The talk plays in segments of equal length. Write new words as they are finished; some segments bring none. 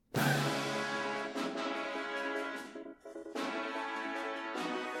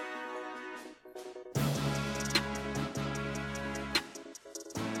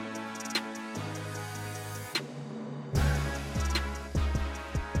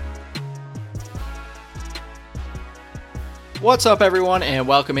What's up, everyone, and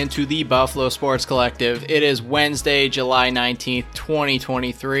welcome into the Buffalo Sports Collective. It is Wednesday, July 19th,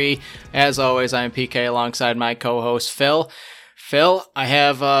 2023. As always, I'm PK alongside my co-host, Phil. Phil, I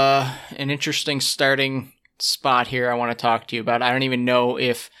have an interesting starting spot here I want to talk to you about. I don't even know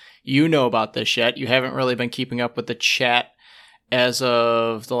if you know about this yet. You haven't really been keeping up with the chat as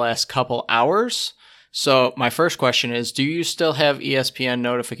of the last couple hours. So my first question is, do you still have ESPN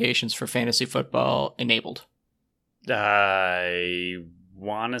notifications for fantasy football enabled? I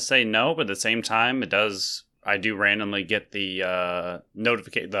want to say no, but at the same time, I do randomly get the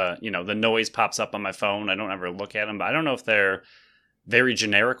notification, the noise pops up on my phone. I don't ever look at them, but I don't know if they're very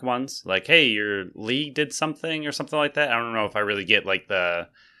generic ones, like, hey, your league did something or something like that. I don't know if I really get like the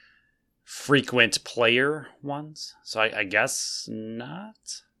frequent player ones, so I guess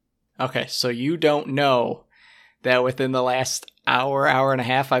not. Okay, so you don't know that within the last hour and a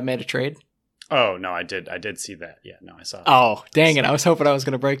half, I made a trade? Oh, no, I did see that. Yeah, no, I saw that. Oh, dang it. I was hoping I was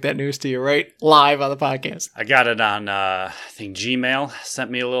going to break that news to you right live on the podcast. I got it on, I think Gmail sent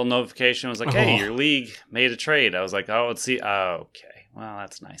me a little notification. It was like, hey, your league made a trade. I was like, oh, let's see. Oh, okay. Well,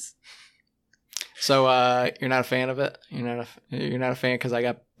 that's nice. So you're not a fan of it? You're not a fan because I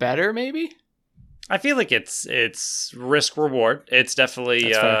got better, maybe? I feel like it's risk reward. It's definitely,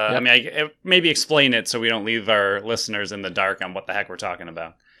 yep. I mean, maybe explain it so we don't leave our listeners in the dark on what the heck we're talking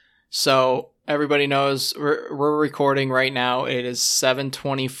about. So everybody knows we're recording right now. It is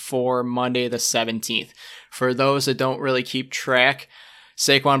 7:24, Monday the 17th. For those that don't really keep track,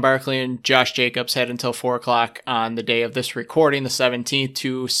 Saquon Barkley and Josh Jacobs had until 4 o'clock on the day of this recording, the 17th,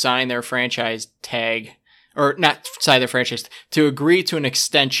 to sign their franchise tag, or not sign their franchise, to agree to an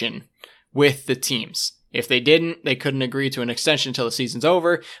extension with the teams. If they didn't, they couldn't agree to an extension until the season's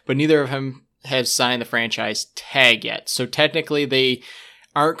over, but neither of them have signed the franchise tag yet. So technically they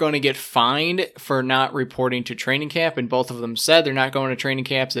aren't going to get fined for not reporting to training camp, and both of them said they're not going to training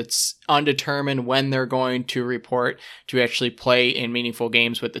camps. It's undetermined when they're going to report to actually play in meaningful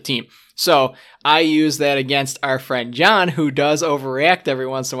games with the team. So I use that against our friend John, who does overreact every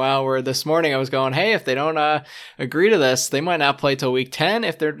once in a while, where this morning I was going, hey, if they don't agree to this, they might not play till week 10.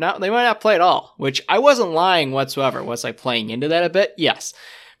 If they're not, they might not play at all, which I wasn't lying whatsoever. Was I playing into that a bit? Yes,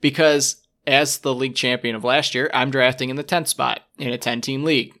 because as the league champion of last year, I'm drafting in the 10th spot in a 10-team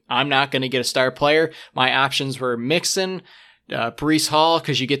league. I'm not going to get a star player. My options were Mixon, Breece Hall,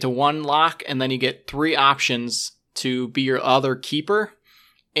 because you get to one lock, and then you get 3 options to be your other keeper,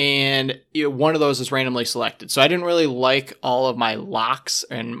 and one of those is randomly selected. So I didn't really like all of my locks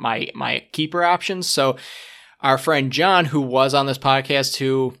and my keeper options. So our friend John, who was on this podcast,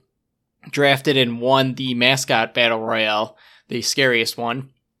 who drafted and won the mascot battle royale, the scariest one,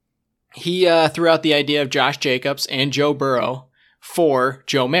 he threw out the idea of Josh Jacobs and Joe Burrow for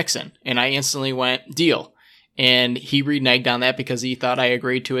Joe Mixon, and I instantly went, deal. And he reneged on that because he thought I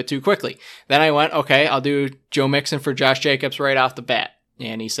agreed to it too quickly. Then I went, okay, I'll do Joe Mixon for Josh Jacobs right off the bat.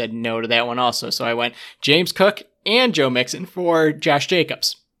 And he said no to that one also. So I went James Cook and Joe Mixon for Josh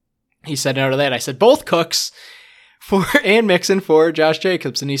Jacobs. He said no to that. I said both Cooks and Mixon for Josh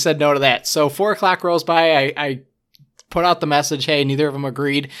Jacobs, and he said no to that. So 4 o'clock rolls by. I put out the message, hey, neither of them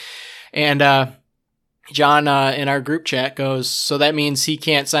agreed. And John in our group chat goes, so that means he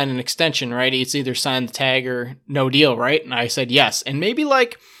can't sign an extension, right? It's either sign the tag or no deal, right? And I said yes. And maybe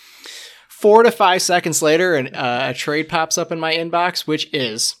like 4 to 5 seconds later, a trade pops up in my inbox, which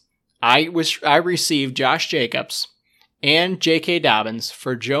is I received Josh Jacobs and J.K. Dobbins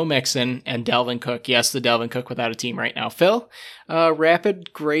for Joe Mixon and Dalvin Cook. Yes, the Dalvin Cook without a team right now. Phil,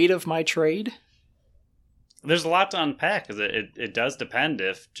 rapid grade of my trade? There's a lot to unpack because it does depend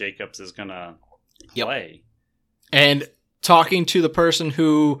if Jacobs is going to play. And talking to the person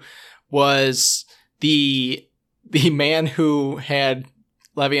who was the man who had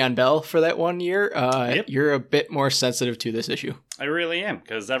Le'Veon Bell for that 1 year, You're a bit more sensitive to this issue. I really am,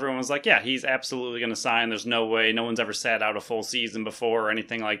 because everyone was like, yeah, he's absolutely going to sign. There's no way. No one's ever sat out a full season before or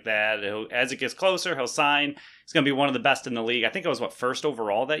anything like that. As it gets closer, he'll sign. He's going to be one of the best in the league. I think I was, first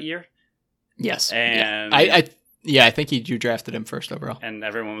overall that year? Yes. And I think you drafted him first overall. And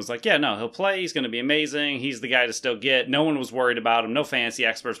everyone was like, yeah, no, he'll play. He's going to be amazing. He's the guy to still get. No one was worried about him. No fantasy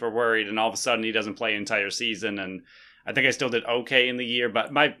experts were worried. And all of a sudden, he doesn't play an entire season. And I think I still did okay in the year.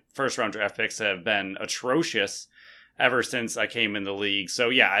 But my first round draft picks have been atrocious ever since I came in the league. So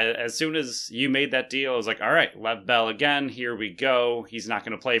yeah, as soon as you made that deal, I was like, all right, Lev Bell again. Here we go. He's not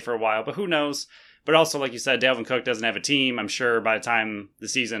going to play for a while, but who knows? But also, like you said, Dalvin Cook doesn't have a team. I'm sure by the time the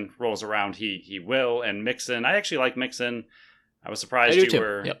season rolls around, he will. And Mixon, I actually like Mixon. I was surprised you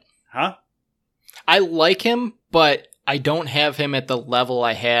were... Yep. Huh? I like him, but I don't have him at the level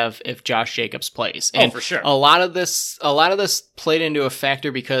I have if Josh Jacobs plays. And for sure. A lot of this played into a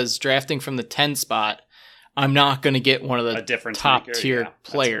factor because drafting from the 10 spot, I'm not going to get one of the top tier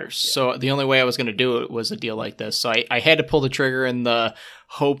players. So the only way I was going to do it was a deal like this. So I had to pull the trigger in the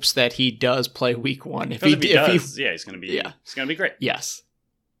hopes that he does play week 1. If he does, he's going to be it's going to be great. Yes.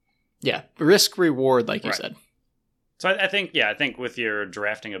 Yeah. Risk reward, like you said. So I think with your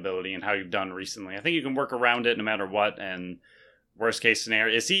drafting ability and how you've done recently, I think you can work around it no matter what. And worst case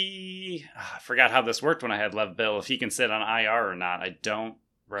scenario, is he, I forgot how this worked when I had Lev Bill, if he can sit on IR or not. I don't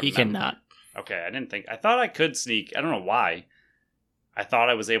remember. He cannot. Okay, I thought I could sneak, I don't know why. I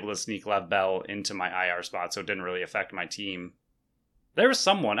thought I was able to sneak Lev Bell into my IR spot, so it didn't really affect my team. There was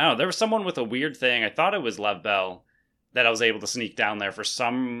someone with a weird thing. I thought it was Lev Bell that I was able to sneak down there for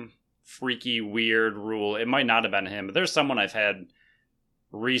some freaky weird rule. It might not have been him, but there's someone I've had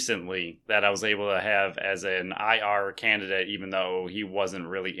recently that I was able to have as an IR candidate, even though he wasn't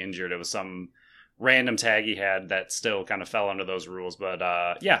really injured. It was some random tag he had that still kind of fell under those rules. But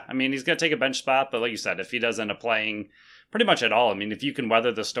he's going to take a bench spot. But like you said, if he does end up playing pretty much at all, I mean, if you can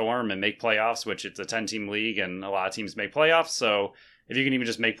weather the storm and make playoffs, which it's a 10-team league and a lot of teams make playoffs. So if you can even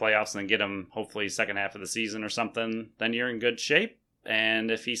just make playoffs and then get him hopefully second half of the season or something, then you're in good shape. And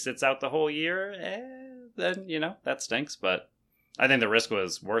if he sits out the whole year, then, that stinks. But I think the risk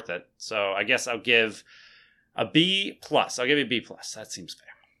was worth it. So I guess I'll give a B+. I'll give you a B+. That seems fair.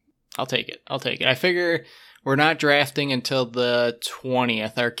 I'll take it. I figure we're not drafting until the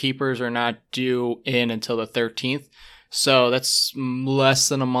 20th. Our keepers are not due in until the 13th. So that's less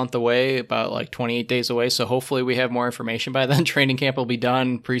than a month away, about like 28 days away. So hopefully we have more information by then. Training camp will be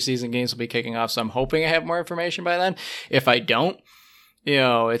done. Preseason games will be kicking off. So I'm hoping I have more information by then. If I don't,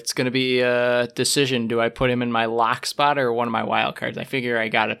 it's going to be a decision. Do I put him in my lock spot or one of my wild cards? I figure I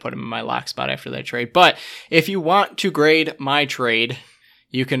got to put him in my lock spot after that trade. But if you want to grade my trade,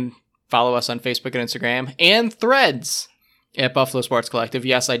 you can follow us on Facebook and Instagram and Threads at Buffalo Sports Collective.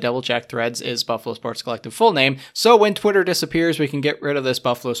 Yes, I double-checked. Threads is Buffalo Sports Collective full name. So when Twitter disappears, we can get rid of this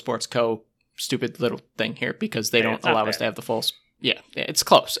Buffalo Sports Co. stupid little thing here because they don't allow us to have the full... Yeah, it's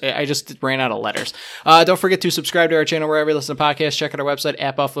close. I just ran out of letters. Don't forget to subscribe to our channel wherever you listen to podcasts. Check out our website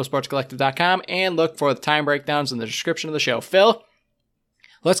at buffalosportscollective.com and look for the time breakdowns in the description of the show. Phil,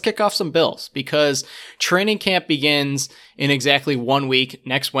 let's kick off some Bills because training camp begins in exactly 1 week,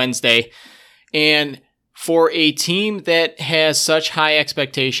 next Wednesday. And for a team that has such high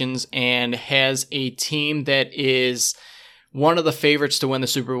expectations and has a team that is one of the favorites to win the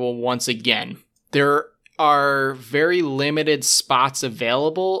Super Bowl once again, there are very limited spots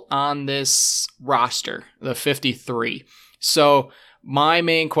available on this roster, the 53. So my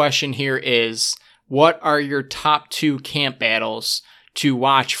main question here is, what are your top 2 camp battles to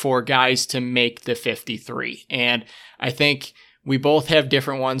watch for guys to make the 53? And I think we both have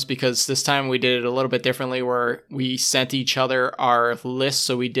different ones because this time we did it a little bit differently where we sent each other our lists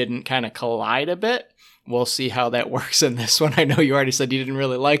so we didn't kind of collide a bit. We'll see how that works in this one. I know you already said you didn't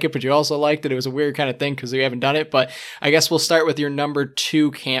really like it, but you also liked it. It was a weird kind of thing because we haven't done it. But I guess we'll start with your number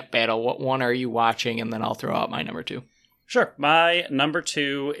 2 camp battle. What one are you watching? And then I'll throw out my number 2. Sure. My number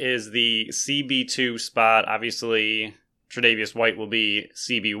 2 is the CB2 spot. Obviously, Tre'Davious White will be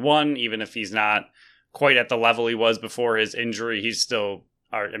CB1, even if he's not quite at the level he was before his injury. He's still,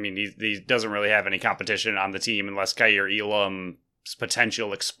 he doesn't really have any competition on the team unless Kaiir Elam's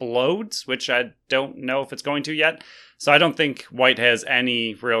potential explodes, which I don't know if it's going to yet. So I don't think White has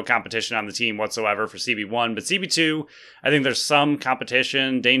any real competition on the team whatsoever for CB1. But CB2, I think there's some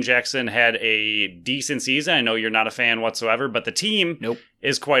competition. Dane Jackson had a decent season. I know you're not a fan whatsoever, but the team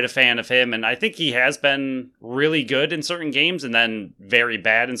is quite a fan of him. And I think he has been really good in certain games and then very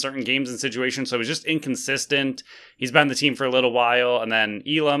bad in certain games and situations. So he's just inconsistent. He's been the team for a little while. And then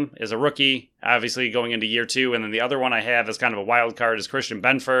Elam is a rookie, obviously going into year 2. And then the other one I have as kind of a wild card is Christian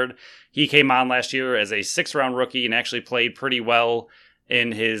Benford. He came on last year as a 6th-round rookie and actually played pretty well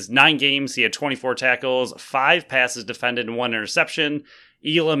in his 9 games. He had 24 tackles, 5 passes defended, and 1 interception.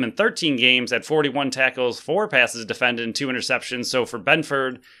 Elam in 13 games had 41 tackles, 4 passes defended, and 2 interceptions. So for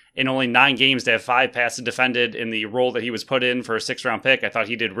Benford, in only 9 games to have 5 passes defended in the role that he was put in for a 6th-round pick, I thought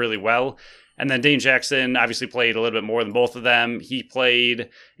he did really well. And then Dane Jackson obviously played a little bit more than both of them. He played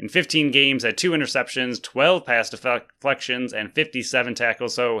in 15 games, had 2 interceptions, 12 pass deflections, and 57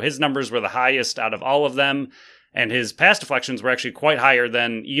 tackles. So his numbers were the highest out of all of them. And his pass deflections were actually quite higher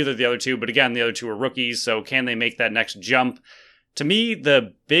than either of the other 2. But again, the other 2 are rookies. So can they make that next jump? To me,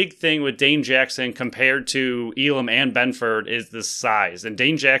 the big thing with Dane Jackson compared to Elam and Benford is the size. And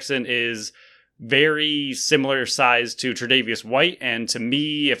Dane Jackson is very similar size to Tre'Davious White. And to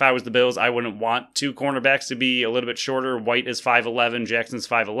me, if I was the Bills, I wouldn't want two cornerbacks to be a little bit shorter. White is 5'11", Jackson's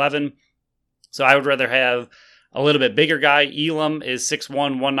 5'11". So I would rather have a little bit bigger guy. Elam is 6'1",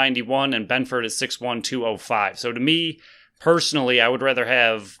 191, and Benford is 6'1", 205. So to me, personally, I would rather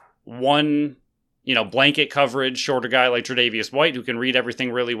have one, blanket coverage, shorter guy like Tre'Davious White who can read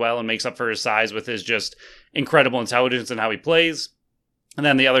everything really well and makes up for his size with his just incredible intelligence and how he plays. And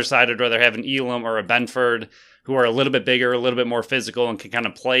then the other side, I'd rather have an Elam or a Benford who are a little bit bigger, a little bit more physical, and can kind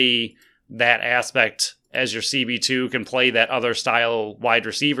of play that aspect as your CB2, can play that other style wide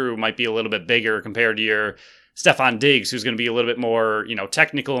receiver who might be a little bit bigger compared to your Stephon Diggs, who's going to be a little bit more,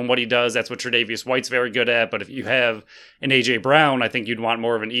 technical in what he does. That's what Tre'Davious White's very good at. But if you have an A.J. Brown, I think you'd want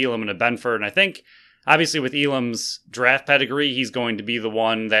more of an Elam and a Benford. And I think, obviously, with Elam's draft pedigree, he's going to be the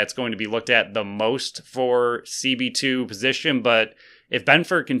one that's going to be looked at the most for CB2 position. But if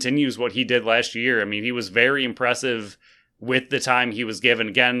Benford continues what he did last year, I mean, he was very impressive with the time he was given.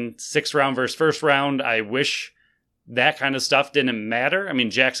 Again, 6th round versus 1st round. I wish that kind of stuff didn't matter. I mean,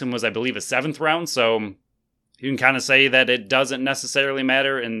 Jackson was, I believe, a 7th round, so you can kind of say that it doesn't necessarily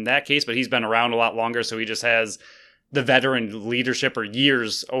matter in that case, but he's been around a lot longer, so he just has the veteran leadership or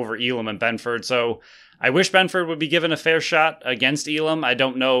years over Elam and Benford. So I wish Benford would be given a fair shot against Elam. I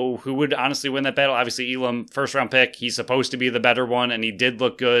don't know who would honestly win that battle. Obviously, Elam, 1st round pick, he's supposed to be the better one, and he did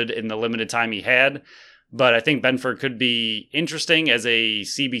look good in the limited time he had. But I think Benford could be interesting as a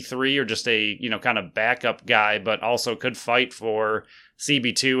CB3 or just a, kind of backup guy, but also could fight for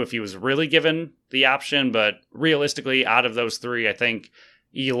CB2 if he was really given the option. But realistically, out of those three, I think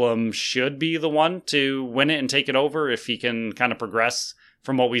Elam should be the one to win it and take it over if he can kind of progress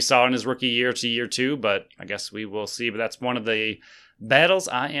from what we saw in his rookie year to year 2. But I guess we will see. But that's one of the battles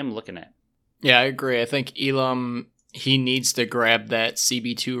I am looking at. Yeah, I agree. I think Elam, he needs to grab that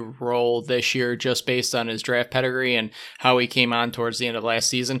CB2 role this year just based on his draft pedigree and how he came on towards the end of last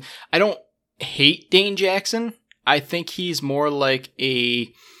season. I don't hate Dane Jackson. I think he's more like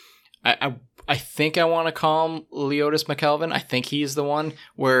I think I want to call him Leotis McKelvin. I think he's the one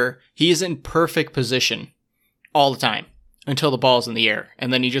where he's in perfect position all the time until the ball's in the air.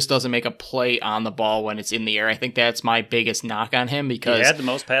 And then he just doesn't make a play on the ball when it's in the air. I think that's my biggest knock on him because he had the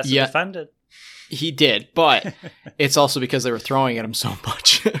most passes defended. He did, but it's also because they were throwing at him so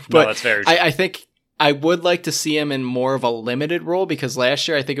much. But no, that's very true. I think I would like to see him in more of a limited role because last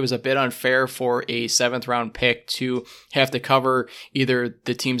year I think it was a bit unfair for a 7th round pick to have to cover either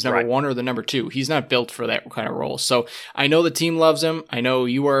the team's number 1 or the number 2. He's not built for that kind of role. So I know the team loves him. I know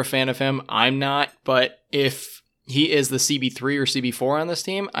you are a fan of him. I'm not, but if he is the CB3 or CB4 on this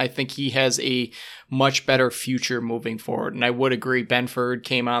team, I think he has a much better future moving forward. And I would agree Benford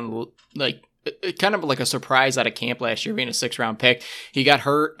came on kind of like a surprise out of camp last year being a 6th round pick. He got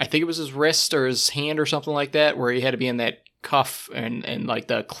hurt. I think it was his wrist or his hand or something like that where he had to be in that cuff and like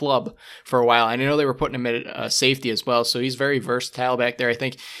the club for a while. I know they were putting him at safety as well. So he's very versatile back there. I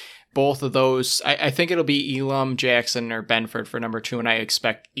think both of those, I think it'll be Elam, Jackson, or Benford for number 2. And I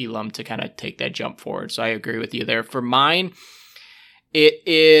expect Elam to kind of take that jump forward. So I agree with you there. For mine, it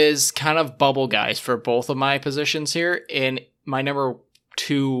is kind of bubble guys for both of my positions here. And my number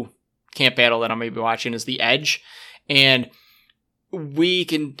 2 camp battle that I'm going to be watching is the edge. And I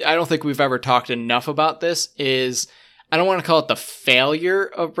don't think we've ever talked enough about this, I don't want to call it the failure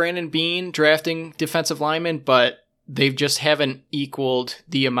of Brandon Beane drafting defensive linemen, but they just haven't equaled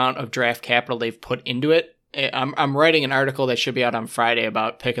the amount of draft capital they've put into it. I'm writing an article that should be out on Friday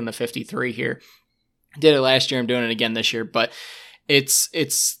about picking the 53 here. I did it last year. I'm doing it again this year, but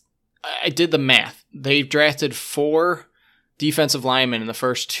I did the math. They've drafted 4 defensive linemen in the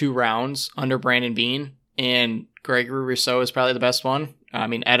first 2 rounds under Brandon Beane, and Gregory Rousseau is probably the best one. I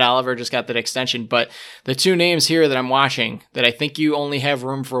mean, Ed Oliver just got that extension, but the 2 names here that I'm watching that I think you only have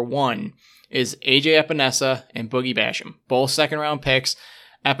room for one is AJ Epinesa and Boogie Basham, both 2nd round picks.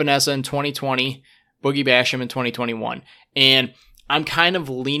 Epinesa in 2020, Boogie Basham in 2021. And I'm kind of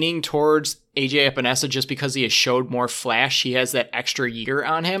leaning towards AJ Epinesa just because he has showed more flash. He has that extra year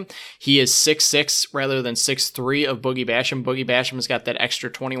on him. He is 6'6" rather than 6'3" of Boogie Basham. Boogie Basham's got that extra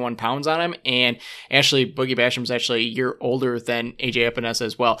 21 pounds on him. And actually, Boogie Basham's actually a year older than AJ Epinesa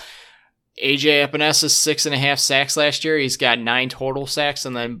as well. AJ Epinesa's 6.5 sacks last year. He's got 9 total sacks,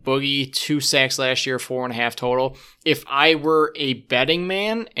 and then Boogie 2 sacks last year, 4.5 total. If I were a betting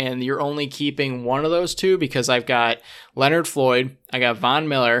man, and you're only keeping one of those 2, because I've got Leonard Floyd, I got Von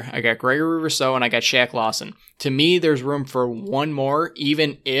Miller, I got Gregory Rousseau, and I got Shaq Lawson. To me, there's room for one more,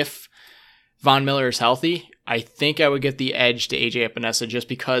 even if Von Miller is healthy. I think I would get the edge to AJ Epinesa just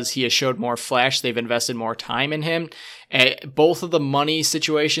because he has showed more flash. They've invested more time in him. Both of the money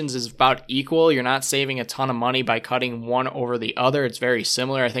situations is about equal. You're not saving a ton of money by cutting one over the other. It's very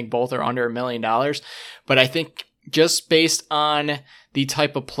similar. I think both are under $1 million. But I think just based on the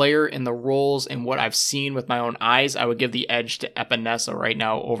type of player and the roles and what I've seen with my own eyes, I would give the edge to Epinesa right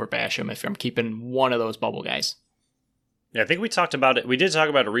now over Basham if I'm keeping one of those bubble guys. Yeah, I think we talked about it. We did talk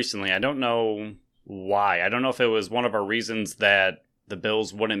about it recently. I don't know why. I don't know if it was one of our reasons that the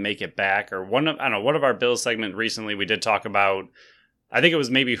Bills wouldn't make it back, or one of our Bills segment recently. We did talk about. I think it was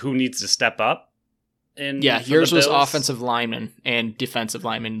maybe who needs to step up. Yours was offensive lineman and defensive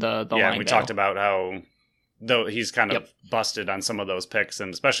lineman. The line we battle. Talked about how though he's kind of busted on some of those picks,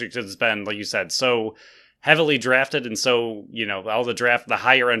 and especially because it's been, like you said, so heavily drafted, and so, all the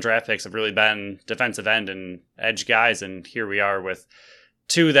higher end draft picks have really been defensive end and edge guys, and here we are with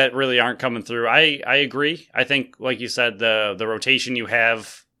two that really aren't coming through. I agree. I think, like you said, the rotation you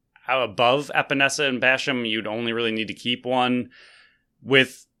have above Epinesa and Basham, you'd only really need to keep one.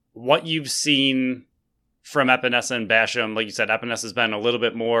 With what you've seen from Epinesa and Basham, like you said, Epinesa has been a little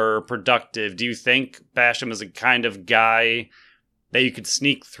bit more productive. Do you think Basham is a kind of guy that you could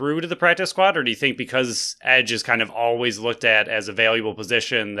sneak through to the practice squad, or do you think because edge is kind of always looked at as a valuable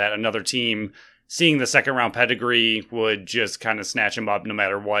position that another team, seeing the second round pedigree, would just kind of snatch him up no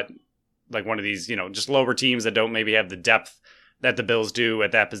matter what? Like one of these, just lower teams that don't maybe have the depth that the Bills do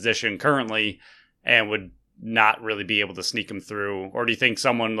at that position currently, and would not really be able to sneak him through? Or do you think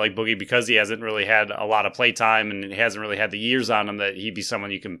someone like Boogie, because he hasn't really had a lot of play time and he hasn't really had the years on him, that he'd be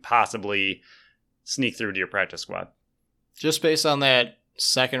someone you can possibly sneak through to your practice squad? Just based on that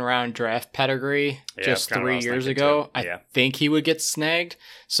second round draft pedigree just 3 years ago, I think he would get snagged.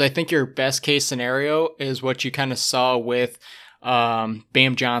 So I think your best case scenario is what you kind of saw with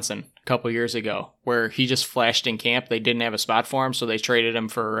Bam Johnson a couple years ago, where he just flashed in camp. They didn't have a spot for him, so they traded him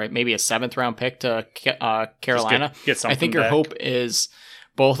for maybe a 7th round pick to Carolina. Get something I think your hope is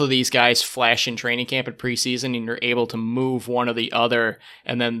both of these guys flash in training camp and preseason, and you're able to move one or the other,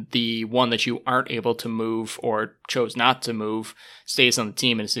 and then the one that you aren't able to move or chose not to move stays on the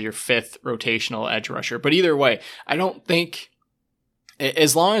team, and it's your 5th rotational edge rusher. But either way, I don't think,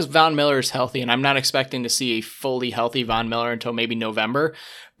 as long as Von Miller is healthy, and I'm not expecting to see a fully healthy Von Miller until maybe November,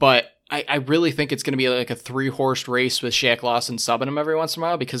 but I really think it's going to be like a 3-horse race with Shaq Lawson subbing him every once in a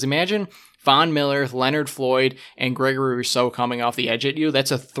while, because imagine Von Miller, Leonard Floyd, and Gregory Rousseau coming off the edge at you.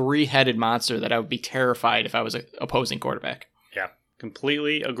 That's a 3-headed monster that I would be terrified if I was an opposing quarterback. Yeah,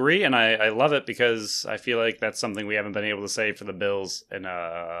 completely agree, and I love it because I feel like that's something we haven't been able to say for the Bills in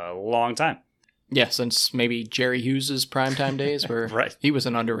a long time. Yeah, since maybe Jerry Hughes' primetime days, where right. He was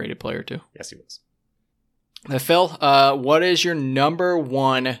an underrated player too. Yes, he was. Phil, what is your number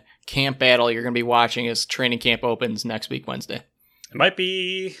one camp battle you're going to be watching as training camp opens next week, Wednesday? It might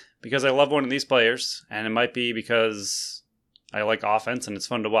be because I love one of these players, and it might be because I like offense and it's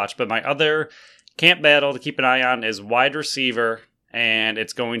fun to watch. But my other camp battle to keep an eye on is wide receiver, and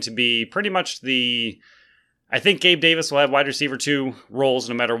it's going to be pretty much I think Gabe Davis will have wide receiver 2 roles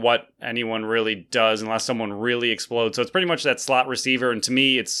no matter what anyone really does, unless someone really explodes. So it's pretty much that slot receiver, and to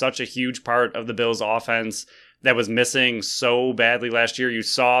me, it's such a huge part of the Bills' offense that was missing so badly last year. You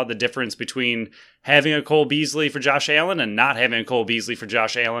saw the difference between having a Cole Beasley for Josh Allen and not having a Cole Beasley for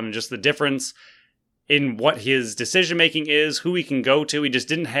Josh Allen, and just the difference in what his decision-making is, who he can go to. He just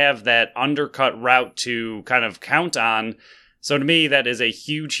didn't have that undercut route to kind of count on. So to me, that is a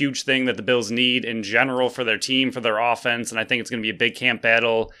huge, huge thing that the Bills need in general for their team, for their offense, and I think it's going to be a big camp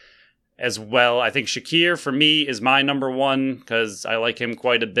battle as well. I think Shakir, for me, is my number one because I like him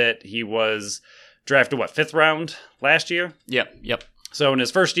quite a bit. He was drafted, 5th round last year? Yep. So in his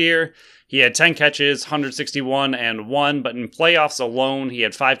first year, he had 10 catches, 161 and 1, but in playoffs alone, he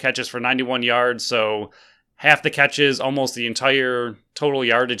had 5 catches for 91 yards, so half the catches, almost the entire total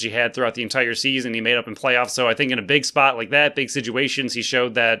yardage he had throughout the entire season, he made up in playoffs. So I think in a big spot like that, big situations, he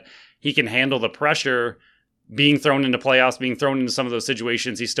showed that he can handle the pressure being thrown into playoffs, being thrown into some of those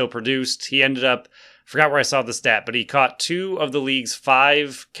situations. He still produced. He ended up, forgot where I saw the stat, but he caught 2 of the league's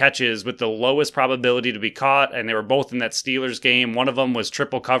 5 catches with the lowest probability to be caught, and they were both in that Steelers game. One of them was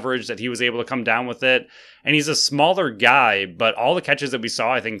triple coverage that he was able to come down with it. And he's a smaller guy, but all the catches that we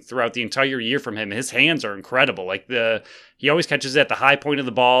saw, I think, throughout the entire year from him, his hands are incredible. He always catches at the high point of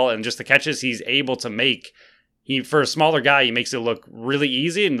the ball, and just the catches he's able to make, for a smaller guy, he makes it look really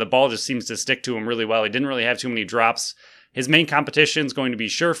easy, and the ball just seems to stick to him really well. He didn't really have too many drops. His main competition is going to be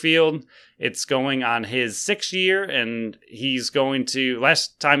Sherfield. It's going on his 6th year, and he's going to,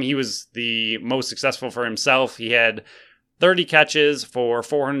 last time he was the most successful for himself, he had 30 catches for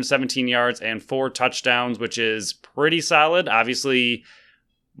 417 yards and 4 touchdowns, which is pretty solid. Obviously,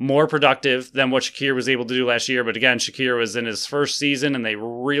 more productive than what Shakir was able to do last year. But again, Shakir was in his first season, and they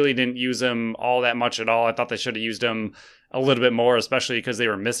really didn't use him all that much at all. I thought they should have used him a little bit more, especially because they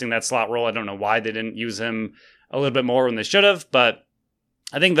were missing that slot role. I don't know why they didn't use him a little bit more when they should have, but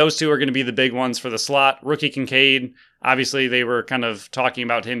I think those two are going to be the big ones for the slot. Rookie Kincaid, obviously they were kind of talking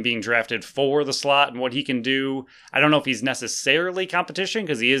about him being drafted for the slot and what he can do. I don't know if he's necessarily competition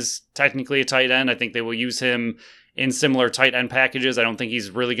because he is technically a tight end. I think they will use him in similar tight end packages. I don't think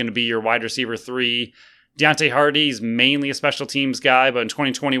he's really going to be your wide receiver 3. Deontay Hardy's mainly a special teams guy, but in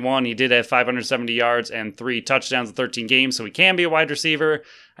 2021, he did have 570 yards and 3 touchdowns in 13 games, so he can be a wide receiver.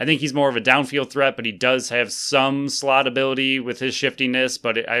 I think he's more of a downfield threat, but he does have some slot ability with his shiftiness.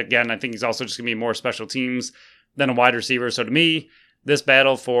 But again, I think he's also just going to be more special teams than a wide receiver. So to me, this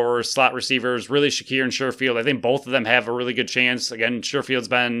battle for slot receivers, really Shakir and Sherfield, I think both of them have a really good chance. Again, Sherfield's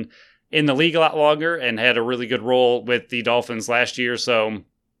been in the league a lot longer and had a really good role with the Dolphins last year, so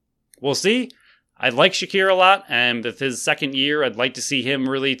we'll see. I like Shakir a lot, and with his second year, I'd like to see him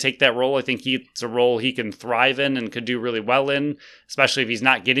really take that role. I think it's a role he can thrive in and could do really well in, especially if he's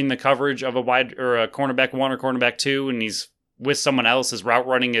not getting the coverage of a wide or a cornerback 1 or cornerback 2, and he's with someone else. His route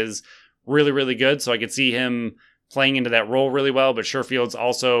running is really, really good, so I could see him playing into that role really well. But Sherfield's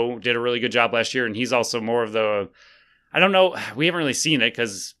also did a really good job last year, and he's also more of the, I don't know, we haven't really seen it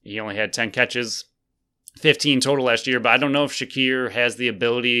because he only had 10 catches, 15 total last year, but I don't know if Shakir has the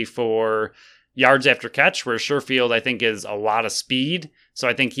ability for yards after catch, where Sherfield, I think, is a lot of speed. So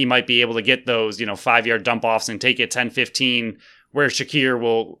I think he might be able to get those, 5-yard dump offs and take it 10-15, where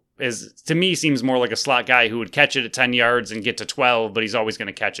Shakir to me, seems more like a slot guy who would catch it at 10 yards and get to 12, but he's always going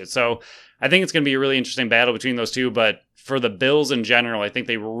to catch it. So I think it's going to be a really interesting battle between those two. But for the Bills in general, I think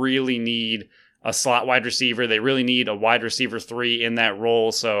they really need a slot wide receiver. They really need a wide receiver 3 in that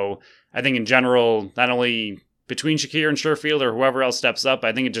role. So I think in general, not only between Shakir and Sherfield or whoever else steps up,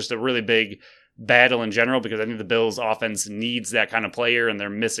 I think it's just a really big battle in general, because I think the Bills offense needs that kind of player and they're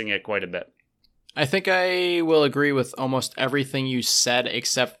missing it quite a bit. I think I will agree with almost everything you said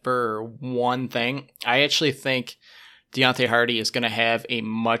except for one thing. I actually think Deontay Hardy is going to have a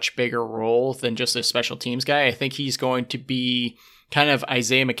much bigger role than just a special teams guy. I think he's going to be kind of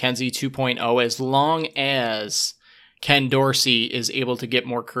Isaiah McKenzie 2.0 as long as Ken Dorsey is able to get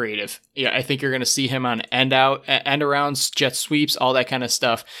more creative. Yeah, I think you're going to see him on end arounds, jet sweeps, all that kind of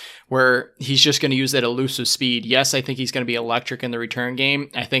stuff, where he's just going to use that elusive speed. Yes, I think he's going to be electric in the return game.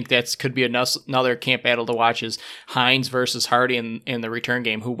 I think that could be another camp battle to watch, is Hines versus Hardy in the return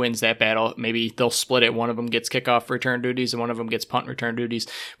game. Who wins that battle? Maybe they'll split it. One of them gets kickoff return duties and one of them gets punt return duties.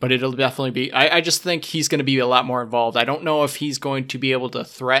 But it'll definitely be, I just think he's going to be a lot more involved. I don't know if he's going to be able to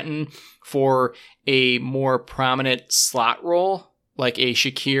threaten for a more prominent slot role, like a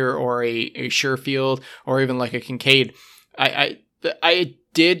Shakir or a Sherfield or even like a Kincaid. I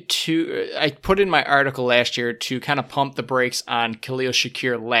put in my article last year to kind of pump the brakes on Khalil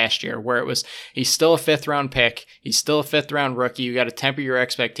Shakir last year, where it was, he's still a 5th round pick. He's still a 5th round rookie. You got to temper your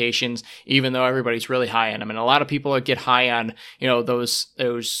expectations, even though everybody's really high on him. And a lot of people get high on,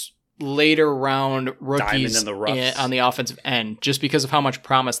 those later round rookies on the offensive end, just because of how much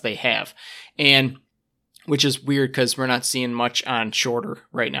promise they have. And which is weird because we're not seeing much on Shorter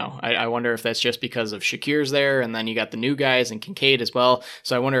right now. I wonder if that's just because of Shakir's there, and then you got the new guys and Kincaid as well.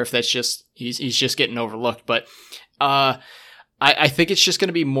 So I wonder if that's just, he's just getting overlooked. But I think it's just going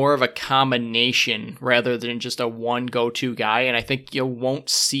to be more of a combination rather than just a one go-to guy. And I think you won't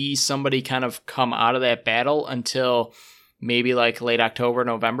see somebody kind of come out of that battle until maybe like late October,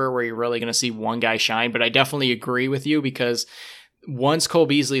 November, where you're really going to see one guy shine. But I definitely agree with you, because once Cole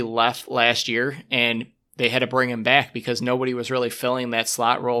Beasley left last year and they had to bring him back because nobody was really filling that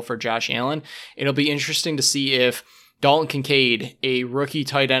slot role for Josh Allen, it'll be interesting to see if Dalton Kincaid, a rookie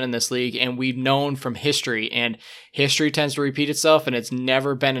tight end in this league, and we've known from history, and history tends to repeat itself, and it's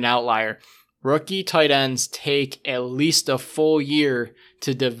never been an outlier. Rookie tight ends take at least a full year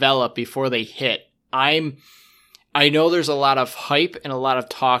to develop before they hit. I know there's a lot of hype and a lot of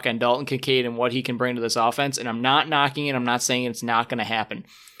talk on Dalton Kincaid and what he can bring to this offense, and I'm not knocking it. I'm not saying it's not going to happen.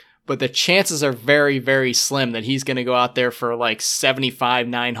 But the chances are very, very slim that he's going to go out there for like 75,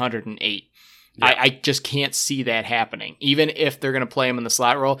 908. Yeah. I just can't see that happening, even if they're going to play him in the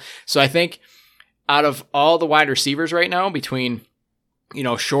slot role. So I think out of all the wide receivers right now, between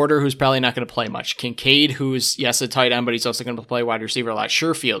Shorter, who's probably not going to play much, Kincaid, who's, yes, a tight end, but he's also going to play wide receiver a lot,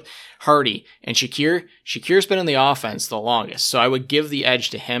 Sherfield, Hardy, and Shakir. Shakir's been in the offense the longest, so I would give the edge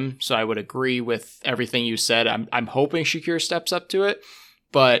to him. So I would agree with everything you said. I'm hoping Shakir steps up to it,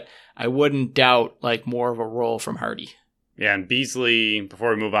 but I wouldn't doubt like more of a role from Hardy. Yeah, and Beasley,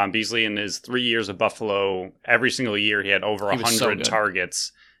 before we move on, Beasley in his 3 years of Buffalo, every single year he had over 100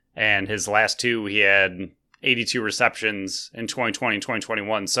 targets. And his last two, he had 82 receptions in 2020 and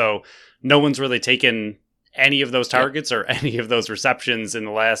 2021. So no one's really taken any of those targets or any of those receptions in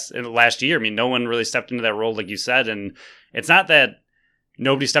the last year. I mean, no one really stepped into that role, like you said. And it's not that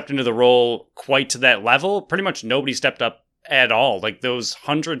nobody stepped into the role quite to that level. Pretty much nobody stepped up at all. Like those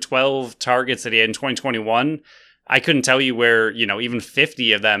 112 targets that he had in 2021, I couldn't tell you where, even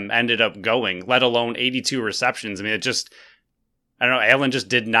 50 of them ended up going, let alone 82 receptions. I mean, I don't know, Allen just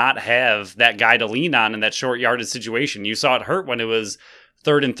did not have that guy to lean on in that short yardage situation. You saw it hurt when it was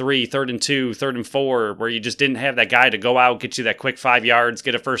 3rd and 3, 3rd and 2, 3rd and 4, where you just didn't have that guy to go out, get you that quick 5 yards,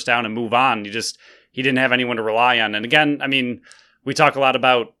 get a first down and move on. He didn't have anyone to rely on. And again, I mean, we talk a lot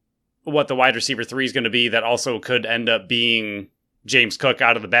about what the wide receiver 3 is going to be. That also could end up being James Cook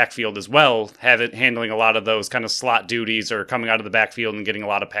out of the backfield as well, handling a lot of those kind of slot duties or coming out of the backfield and getting a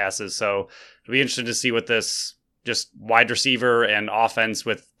lot of passes. So it'll be interesting to see what this just wide receiver and offense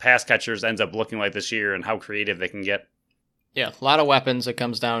with pass catchers ends up looking like this year and how creative they can get. Yeah, a lot of weapons it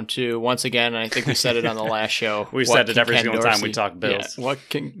comes down to. Once again, and I think we said it on the last show. We said it every single time we talk Bills. Yeah,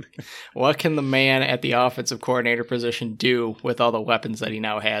 what can the man at the offensive coordinator position do with all the weapons that he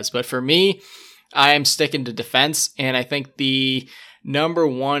now has? But for me, I am sticking to defense, and I think the number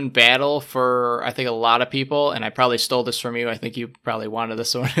one battle for, I think, a lot of people, and I probably stole this from you, I think you probably wanted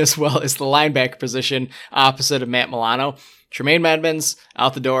this one as well, is the linebacker position opposite of Matt Milano. Tremaine Edmonds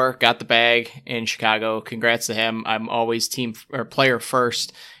out the door, got the bag in Chicago. Congrats to him. I'm always team or player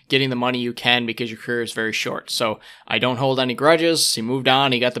first, getting the money you can because your career is very short. So I don't hold any grudges. He moved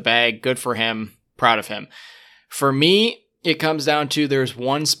on. He got the bag. Good for him. Proud of him. For me, it comes down to there's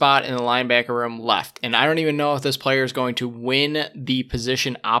one spot in the linebacker room left. And I don't even know if this player is going to win the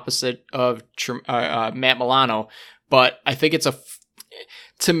position opposite of Matt Milano. But I think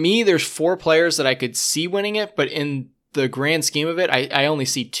to me, there's 4 players that I could see winning it. But in the grand scheme of it, I only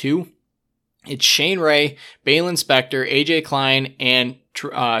see 2. It's Shane Ray, Balin Spector, AJ Klein, and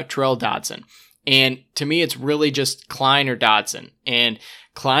Terrell Dodson. And to me, it's really just Klein or Dodson. And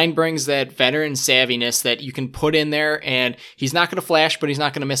Klein brings that veteran savviness that you can put in there, and he's not going to flash, but he's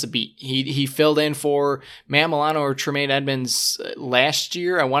not going to miss a beat. He filled in for Matt Milano or Tremaine Edmonds last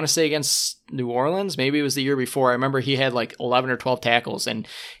year, I want to say against New Orleans. Maybe it was the year before. I remember he had like 11 or 12 tackles, and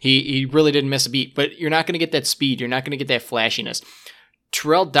he really didn't miss a beat. But you're not going to get that speed. You're not going to get that flashiness.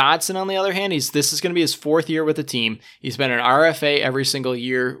 Terrell Dodson, on the other hand, this is going to be his 4th year with the team. He's been an RFA every single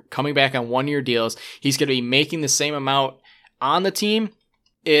year, coming back on 1-year deals. He's going to be making the same amount on the team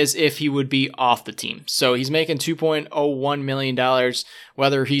as if he would be off the team. So he's making $2.01 million,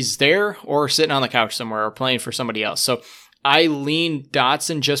 whether he's there or sitting on the couch somewhere or playing for somebody else. So I lean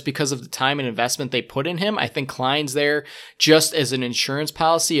Dotson just because of the time and investment they put in him. I think Klein's there just as an insurance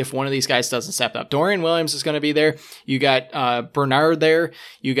policy if one of these guys doesn't step up. Dorian Williams is going to be there. You got Bernard there.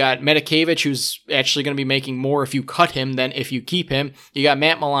 You got Medikevich, who's actually going to be making more if you cut him than if you keep him. You got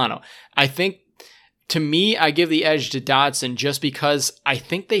Matt Milano. I think, to me, I give the edge to Dodson just because I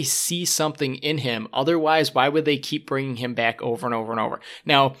think they see something in him. Otherwise, why would they keep bringing him back over and over and over?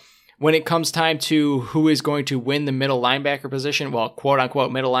 Now, when it comes time to who is going to win the middle linebacker position, well,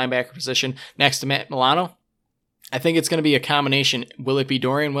 quote-unquote middle linebacker position next to Matt Milano, I think it's going to be a combination. Will it be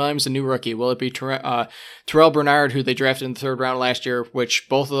Dorian Williams, a new rookie? Will it be Terrell Bernard, who they drafted in the 3rd round last year, which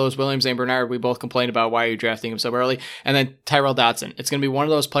both of those, Williams and Bernard, we both complained about why are you drafting him so early? And then Tyrell Dodson. It's going to be one of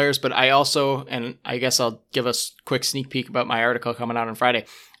those players, but I also, and I guess I'll give a quick sneak peek about my article coming out on Friday,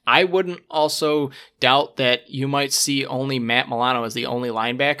 I wouldn't also doubt that you might see only Matt Milano as the only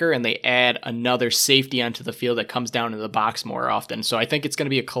linebacker and they add another safety onto the field that comes down into the box more often. So I think it's going to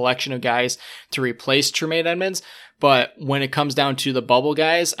be a collection of guys to replace Tremaine Edmonds. But when it comes down to the bubble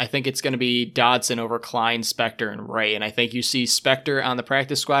guys, I think it's going to be Dodson over Klein, Spector, and Ray. And I think you see Spector on the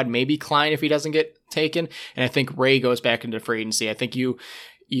practice squad, maybe Klein if he doesn't get taken. And I think Ray goes back into free agency. I think you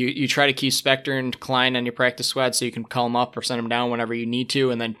try to keep Spector and Klein on your practice squad so you can call them up or send them down whenever you need to,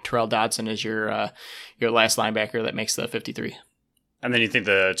 and then Terrell Dodson is your last linebacker that makes the 53. And then you think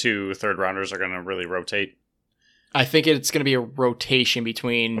the 2 third-rounders are going to really rotate? I think it's going to be a rotation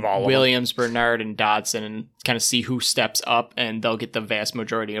between Williams, Bernard, and Dodson and kind of see who steps up, and they'll get the vast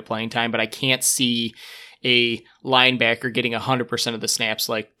majority of playing time. But I can't see a linebacker getting 100% of the snaps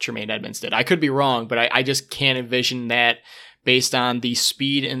like Tremaine Edmonds did. I could be wrong, but I just can't envision that. Based on the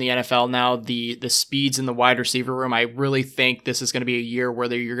speed in the NFL now, the speeds in the wide receiver room, I really think this is going to be a year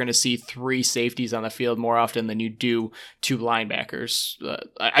where you're going to see 3 safeties on the field more often than you do 2 linebackers.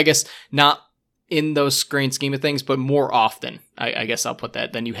 I guess not in those grand scheme of things, but more often, I guess I'll put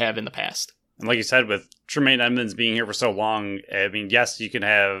that, than you have in the past. And like you said, with Tremaine Edmonds being here for so long, I mean, yes, you can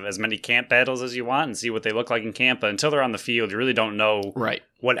have as many camp battles as you want and see what they look like in camp, but until they're on the field, you really don't know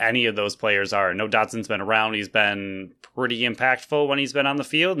what any of those players are. No, Dotson's been around. He's been pretty impactful when he's been on the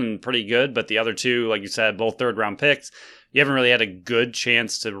field and pretty good, but the other two, like you said, both third-round picks, you haven't really had a good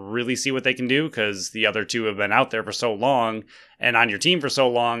chance to really see what they can do because the other two have been out there for so long and on your team for so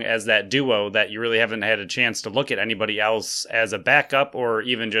long as that duo that you really haven't had a chance to look at anybody else as a backup or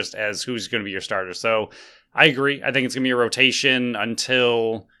even just as who's going to be your starter. So I agree. I think it's going to be a rotation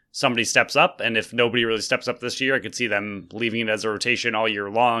until somebody steps up. And if nobody really steps up this year, I could see them leaving it as a rotation all year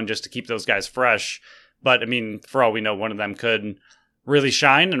long just to keep those guys fresh. But I mean, for all we know, one of them could really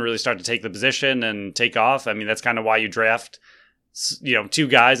shine and really start to take the position and take off. I mean, that's kind of why you draft, two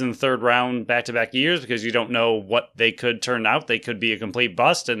guys in the third round back-to-back years, because you don't know what they could turn out. They could be a complete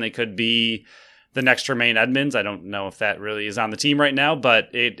bust and they could be the next Tremaine Edmonds. I don't know if that really is on the team right now, but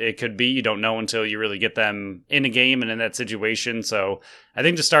it could be. You don't know until you really get them in a game and in that situation. So I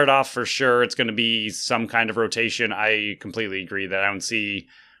think to start off, for sure, it's going to be some kind of rotation. I completely agree that I don't see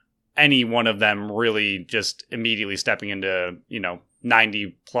any one of them really just immediately stepping into,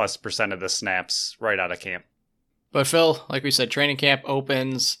 90+% of the snaps right out of camp. But Phil, like we said, training camp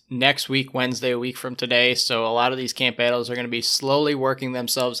opens next week, Wednesday, a week from today. So a lot of these camp battles are going to be slowly working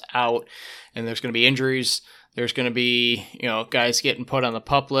themselves out, and there's going to be injuries. There's going to be, guys getting put on the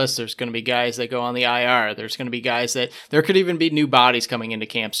PUP list. There's going to be guys that go on the IR. There's going to be guys there could even be new bodies coming into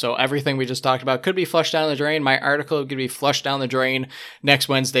camp. So everything we just talked about could be flushed down the drain. My article could be flushed down the drain next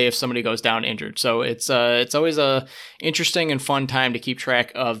Wednesday if somebody goes down injured. So it's always a interesting and fun time to keep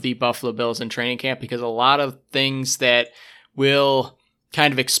track of the Buffalo Bills in training camp, because a lot of things that will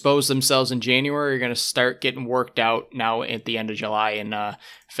kind of expose themselves in January are going to start getting worked out now at the end of July. And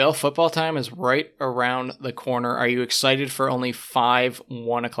Phil, football time is right around the corner. Are you excited for only 5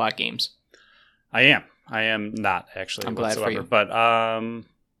 1 o'clock games? I am. I am not, actually. I'm glad for you. But I am.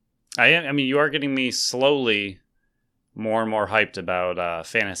 I mean, you are getting me slowly more and more hyped about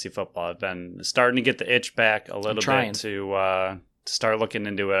fantasy football. I've been starting to get the itch back a little bit to start looking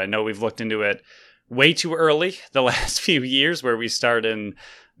into it. I know we've looked into it way too early the last few years, where we start in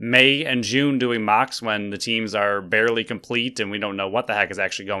May and June doing mocks when the teams are barely complete and we don't know what the heck is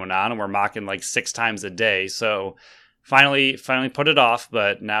actually going on, and we're mocking like 6 times a day. So finally put it off.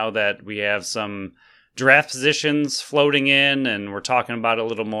 But now that we have some draft positions floating in and we're talking about it a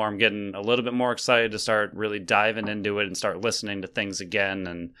little more, I'm getting a little bit more excited to start really diving into it and start listening to things again.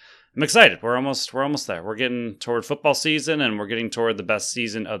 And I'm excited. We're almost there. We're getting toward football season, and we're getting toward the best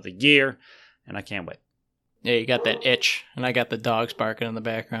season of the year. And I can't wait. Yeah, you got that itch, and I got the dogs barking in the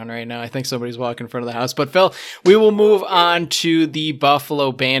background right now. I think somebody's walking in front of the house. But Phil, we will move on to the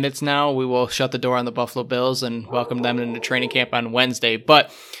Buffalo Bandits now. We will shut the door on the Buffalo Bills and welcome them into training camp on Wednesday.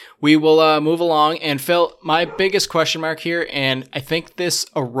 But we will move along. And Phil, my biggest question mark here, and I think this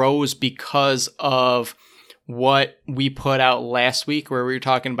arose because of what we put out last week, where we were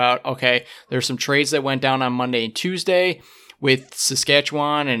talking about, okay, there's some trades that went down on Monday and Tuesday with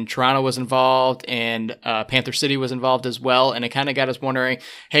Saskatchewan, and Toronto was involved, and Panther City was involved as well. And it kind of got us wondering,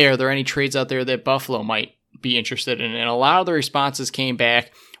 hey, are there any trades out there that Buffalo might be interested in? And a lot of the responses came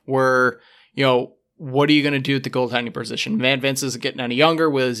back were, what are you going to do at the goaltending position? Matt Vinc isn't getting any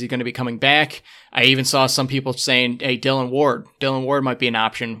younger. Is he going to be coming back? I even saw some people saying, hey, Dylan Ward might be an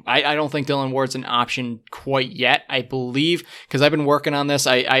option. I don't think Dylan Ward's an option quite yet. I believe, because I've been working on this,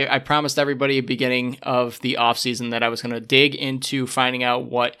 I promised everybody at the beginning of the offseason that I was going to dig into finding out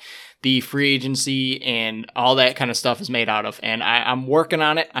what the free agency and all that kind of stuff is made out of. And I'm working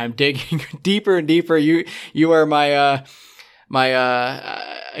on it. I'm digging deeper and deeper. You are my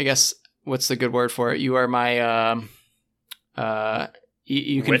I guess, what's the good word for it? You are my,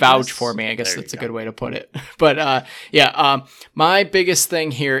 you can vouch for me. I guess that's a good way to put it. But, my biggest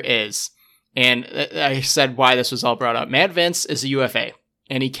thing here is, and I said why this was all brought up, Matt Vinc is a UFA,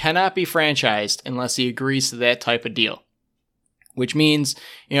 and he cannot be franchised unless he agrees to that type of deal. Which means,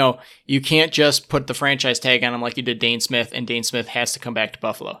 you can't just put the franchise tag on him like you did Dane Smith, and Dane Smith has to come back to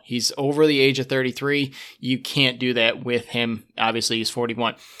Buffalo. He's over the age of 33. You can't do that with him. Obviously, he's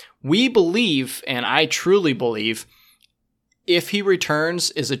 41. We believe, and I truly believe, if he returns,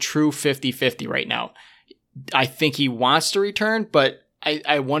 is a true 50-50 right now. I think he wants to return, but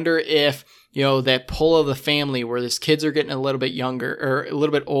I wonder if, that pull of the family where his kids are getting a little bit younger or a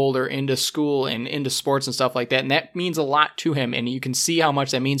little bit older into school and into sports and stuff like that. And that means a lot to him. And you can see how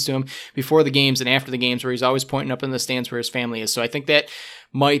much that means to him before the games and after the games, where he's always pointing up in the stands where his family is. So I think that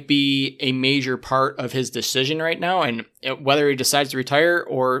might be a major part of his decision right now. And whether he decides to retire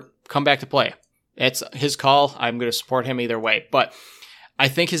or come back to play, it's his call. I'm going to support him either way. But I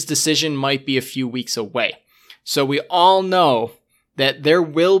think his decision might be a few weeks away. So we all know that there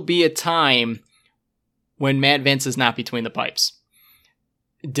will be a time when Matt Vinc is not between the pipes.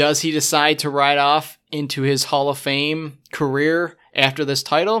 Does he decide to ride off into his Hall of Fame career after this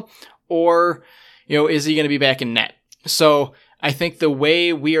title? Or, is he going to be back in net? So I think the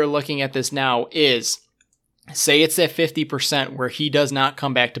way we are looking at this now is, say it's at 50% where he does not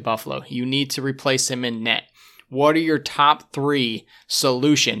come back to Buffalo. You need to replace him in net. What are your top 3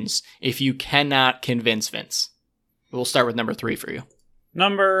 solutions if you cannot convince Vince? We'll start with number 3 for you.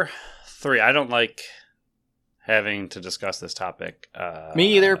 Number 3. I don't like having to discuss this topic.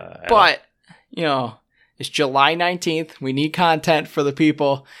 Me either, but, it's July 19th. We need content for the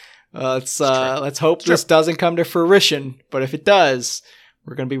people. Let's hope this doesn't come to fruition, but if it does,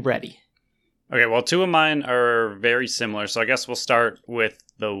 we're going to be ready. Okay, well, 2 of mine are very similar, so I guess we'll start with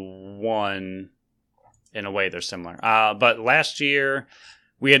the one. In a way, they're similar. But last year,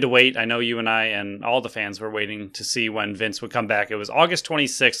 we had to wait. I know you and I and all the fans were waiting to see when Vince would come back. It was August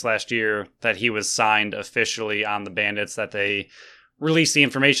 26th last year that he was signed officially on the Bandits, that they released the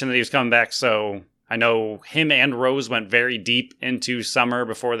information that he was coming back. So I know him and Rose went very deep into summer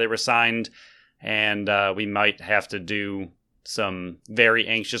before they were signed, and we might have to do some very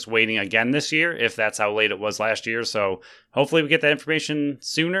anxious waiting again this year if that's how late it was last year. So hopefully we get that information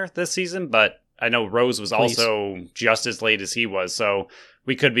sooner this season, but I know Rose was also just as late as he was, so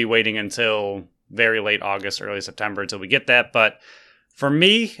we could be waiting until very late August, early September until we get that. But for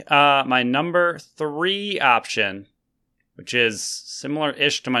me, my number 3 option, which is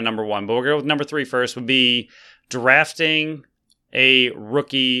similar-ish to my number 1, but we'll go with number 3 first, would be drafting a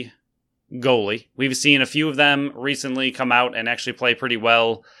rookie goalie. We've seen a few of them recently come out and actually play pretty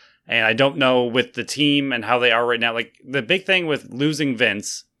well, and I don't know with the team and how they are right now. Like, the big thing with losing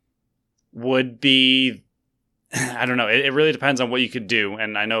Vince would be, I don't know, it really depends on what you could do.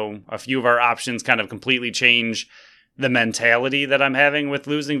 And I know a few of our options kind of completely change the mentality that I'm having with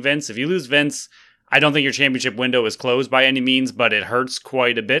losing Vince. If you lose Vince, I don't think your championship window is closed by any means, but it hurts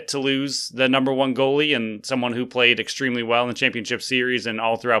quite a bit to lose the number 1 goalie and someone who played extremely well in the championship series and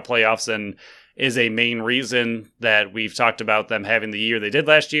all throughout playoffs, and is a main reason that we've talked about them having the year they did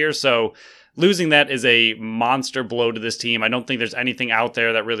last year. So losing that is a monster blow to this team. I don't think there's anything out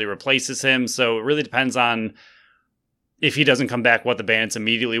there that really replaces him. So it really depends on, if he doesn't come back, what the Bandits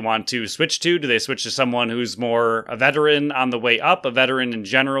immediately want to switch to. Do they switch to someone who's more a veteran on the way up, a veteran in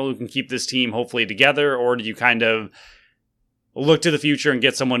general who can keep this team hopefully together? Or do you kind of look to the future and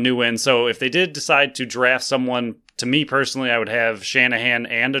get someone new in? So if they did decide to draft someone, to me personally, I would have Shanahan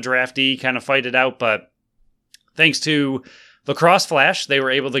and a draftee kind of fight it out. But thanks to Lacrosse Flash, they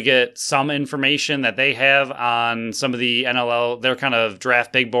were able to get some information that they have on some of the NLL, their kind of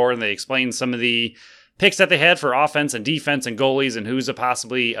draft big board, and they explained some of the picks that they had for offense and defense and goalies and who's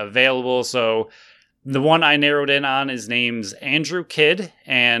possibly available. So the one I narrowed in on is name's Andrew Kidd,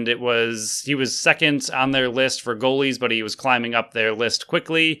 and he was second on their list for goalies, but he was climbing up their list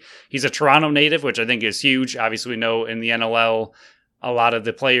quickly. He's a Toronto native, which I think is huge. Obviously, we know in the NLL, a lot of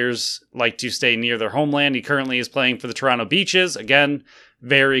the players like to stay near their homeland. He currently is playing for the Toronto Beaches. Again,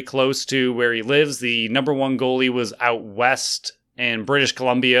 very close to where he lives. The number 1 goalie was out west in British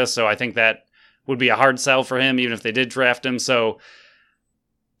Columbia, so I think that would be a hard sell for him, even if they did draft him. So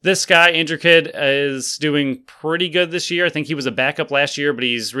this guy, Andrew Kidd, is doing pretty good this year. I think he was a backup last year, but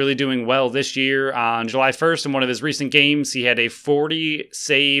he's really doing well this year. On July 1st, in one of his recent games, he had a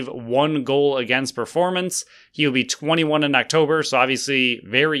 40-save, 1-goal against performance. He'll be 21 in October, so obviously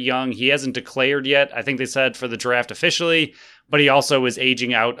very young. He hasn't declared yet, I think they said, for the draft officially, but he also is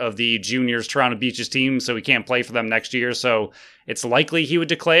aging out of the juniors Toronto Beaches team, so he can't play for them next year. So it's likely he would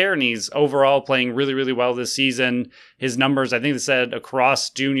declare, and he's overall playing really, really well this season. His numbers, I think they said across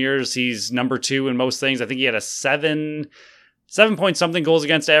juniors, he's number 2 in most things. I think he had a 7-point-something goals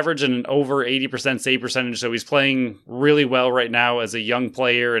against average and an over 80% save percentage, so he's playing really well right now as a young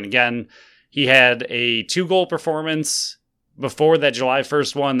player. And again, he had a 2-goal performance before that July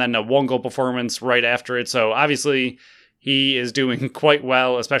 1st one, then a 1-goal performance right after it. So obviously he is doing quite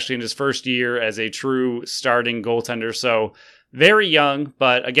well, especially in his first year as a true starting goaltender. So very young,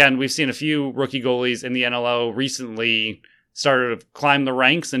 but again, we've seen a few rookie goalies in the NLO recently started to climb the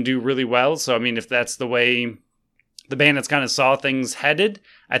ranks and do really well. So, I mean, if that's the way the Bandits kind of saw things headed,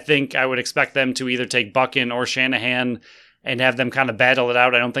 I think I would expect them to either take Buchan or Shanahan and have them kind of battle it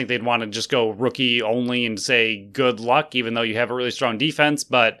out. I don't think they'd want to just go rookie only and say good luck, even though you have a really strong defense.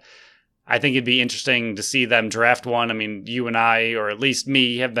 But I think it'd be interesting to see them draft one. I mean, you and I, or at least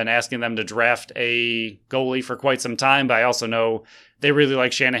me, have been asking them to draft a goalie for quite some time, but I also know they really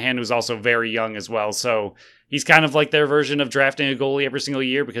like Shanahan, who's also very young as well. So he's kind of like their version of drafting a goalie every single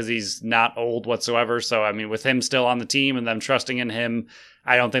year because he's not old whatsoever. So, I mean, with him still on the team and them trusting in him,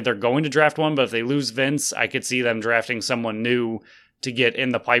 I don't think they're going to draft one. But if they lose Vince, I could see them drafting someone new to get in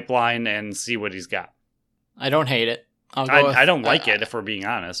the pipeline and see what he's got. I don't hate it. I don't like it, if we're being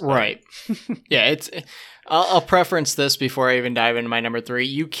honest. But. Right. Yeah, I'll preference this before I even dive into my number 3.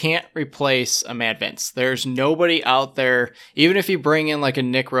 You can't replace a Matt Vinc. There's nobody out there, even if you bring in like a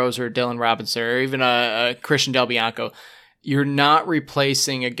Nick Rose or Dylan Robinson or even a Christian Del Bianco, you're not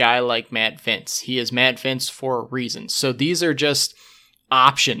replacing a guy like Matt Vinc. He is Matt Vinc for a reason. So these are just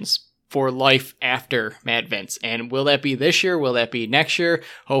options for life after Matt Vinc. And will that be this year? Will that be next year?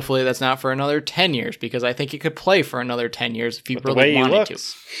 Hopefully that's not for another 10 years because I think he could play for another 10 years if he really wanted to.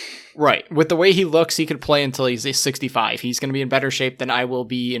 Right. With the way he looks, he could play until he's 65. He's going to be in better shape than I will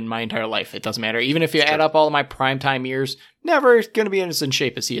be in my entire life. It doesn't matter. Even if you add up all of my primetime years, never going to be in as in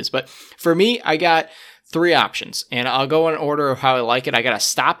shape as he is. But for me, I got 3 options, and I'll go in order of how I like it. I got a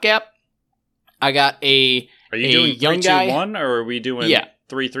stopgap. I got Are you doing young 3-2-1, or are we doing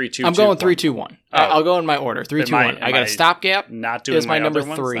 3-3-2? I'm going 3-2-1. I'll go in my order. 3-2-1. I got a stopgap. Not doing my number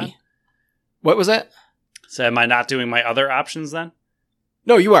 3. What was that? So am I not doing my other options then?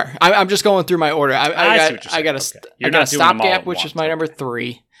 No, you are. I'm just going through my order. I got a stopgap, which is my number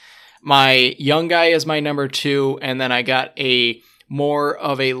 3. My young guy is my number 2, and then I got a more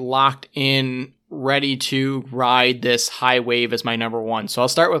of a locked in, ready to ride this high wave as my number 1. So I'll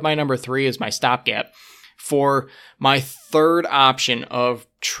start with my number 3 as my stopgap. For my third option of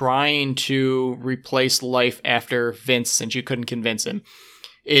trying to replace life after Vince, since you couldn't convince him,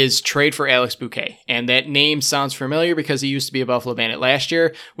 is trade for Alex Bouquet. And that name sounds familiar because he used to be a Buffalo Bandit. Last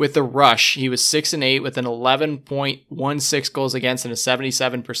year with the Rush, he was 6-8 with an 11.16 goals against and a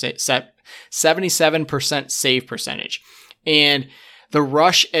 77% save percentage. And the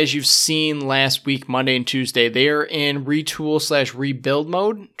Rush, as you've seen last week, Monday and Tuesday, they are in retool/rebuild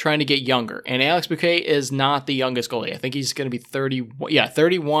mode, trying to get younger. And Alex Bouquet is not the youngest goalie. I think he's going to be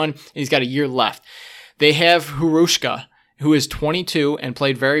 31. And he's got a year left. They have Hurushka, who is 22 and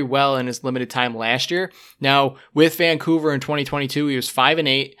played very well in his limited time last year. Now, with Vancouver in 2022, he was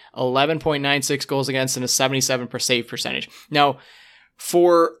 5-8, 11.96 goals against, and a 77% save percentage. Now,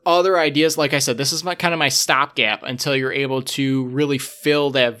 for other ideas, like I said, this is kind of my stopgap until you're able to really fill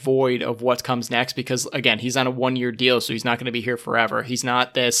that void of what comes next. Because again, he's on a 1-year deal, so he's not going to be here forever. He's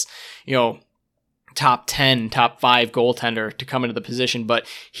not this, top 10, top 5 goaltender to come into the position, but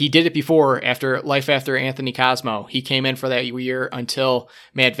he did it before after Anthony Cosmo. He came in for that year until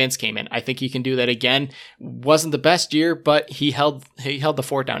Matt Vinc came in. I think he can do that again. Wasn't the best year, but he held the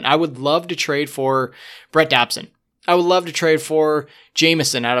fort down. I would love to trade for Brett Dobson. I would love to trade for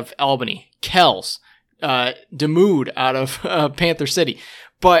Jameson out of Albany, Kells, Demood out of Panther City.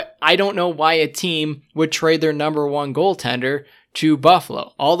 But I don't know why a team would trade their number 1 goaltender to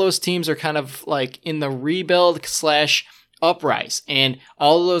Buffalo. All those teams are kind of like in the rebuild/uprise, and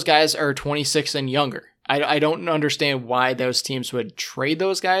all of those guys are 26 and younger. I don't understand why those teams would trade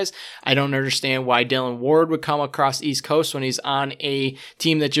those guys. I don't understand why Dylan Ward would come across East Coast when he's on a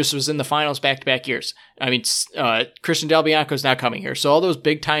team that just was in the finals back-to-back years. I mean, Christian Del Bianco's not coming here. So all those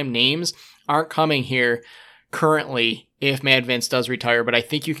big-time names aren't coming here currently if Matt Vinc does retire. But I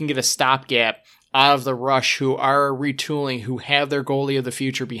think you can get a stopgap out of the Rush, who are retooling, who have their goalie of the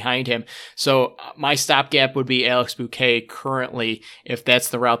future behind him. So my stopgap would be Alex Bouquet currently, if that's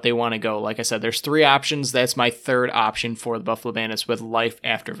the route they want to go. Like I said, there's 3 options. That's my third option for the Buffalo Bandits with life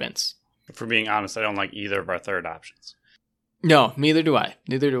after Vince. For being honest, I don't like either of our third options. No, neither do I.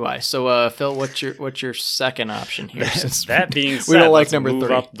 So, Phil, what's your second option here? That being said, we don't like let's number move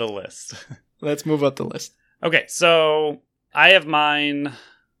 3. up the list. Let's move up the list. Okay, so I have mine.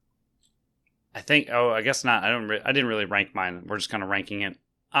 I guess not. I didn't really rank mine. We're just kind of ranking it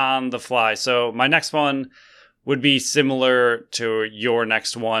on the fly. So my next one would be similar to your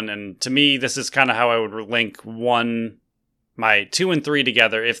next one. And to me, this is kind of how I would link my 2 and 3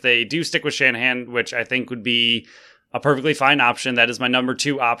 together. If they do stick with Shanahan, which I think would be a perfectly fine option. That is my number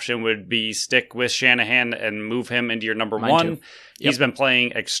 2 option, would be stick with Shanahan and move him into your number 1. Yep. He's been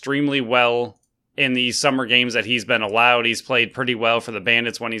playing extremely well in the summer games that he's been allowed. He's played pretty well for the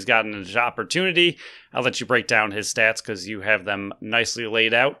Bandits when he's gotten an opportunity. I'll let you break down his stats because you have them nicely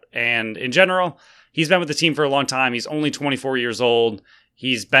laid out. And in general, he's been with the team for a long time. He's only 24 years old.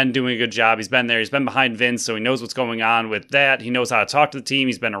 He's been doing a good job. He's been there. He's been behind Vince, so he knows what's going on with that. He knows how to talk to the team.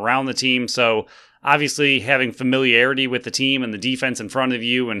 He's been around the team. So obviously having familiarity with the team and the defense in front of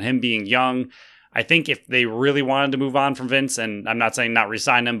you and him being young, I think if they really wanted to move on from Vince, and I'm not saying not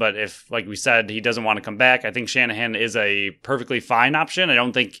re-sign him, but if, like we said, he doesn't want to come back, I think Shanahan is a perfectly fine option. I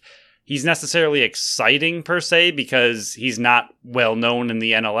don't think he's necessarily exciting per se because he's not well known in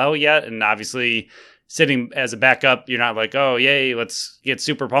the NLL yet. And obviously sitting as a backup, you're not like, oh, yay, let's get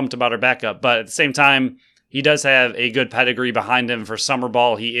super pumped about our backup. But at the same time, he does have a good pedigree behind him for summer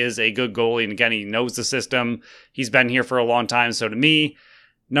ball. He is a good goalie. And again, he knows the system. He's been here for a long time. So to me,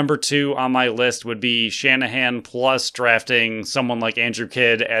 number 2 on my list would be Shanahan plus drafting someone like Andrew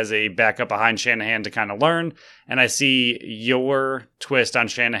Kidd as a backup behind Shanahan to kind of learn. And I see your twist on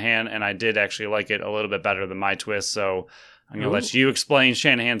Shanahan, and I did actually like it a little bit better than my twist. So I'm going to let you explain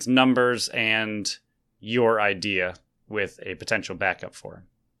Shanahan's numbers and your idea with a potential backup for him.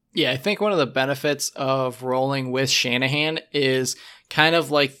 Yeah, I think one of the benefits of rolling with Shanahan is kind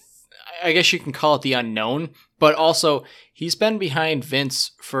of like, I guess you can call it the unknown, but also he's been behind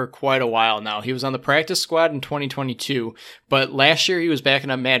Vince for quite a while now. He was on the practice squad in 2022, but last year he was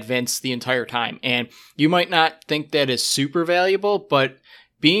backing up Matt Vinc the entire time. And you might not think that is super valuable, but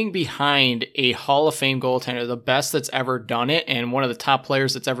being behind a Hall of Fame goaltender, the best that's ever done it, and one of the top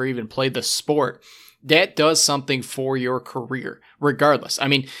players that's ever even played the sport, that does something for your career, regardless. I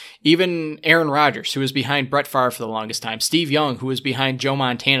mean, even Aaron Rodgers, who was behind Brett Favre for the longest time, Steve Young, who was behind Joe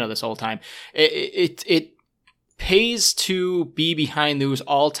Montana this whole time, it pays to be behind those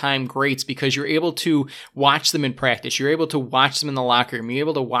all-time greats because you're able to watch them in practice. You're able to watch them in the locker room. You're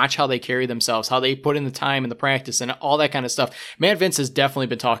able to watch how they carry themselves, how they put in the time in the practice and all that kind of stuff. Matt Vinc has definitely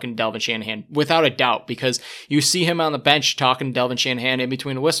been talking to Delvin Shanahan without a doubt because you see him on the bench talking to Delvin Shanahan in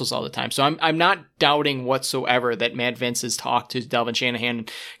between the whistles all the time. So I'm not doubting whatsoever that Matt Vinc has talked to Delvin Shanahan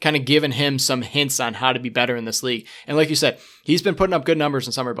and kind of given him some hints on how to be better in this league. And like you said, he's been putting up good numbers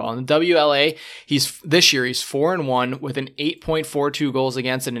in summer ball. In the WLA, this year he's 4-1 with an 8.42 goals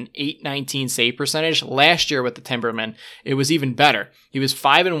against and an 819 save percentage. Last year with the Timbermen, it was even better. He was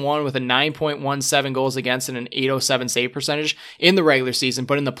 5-1 with a 9.17 goals against and an 807 save percentage in the regular season,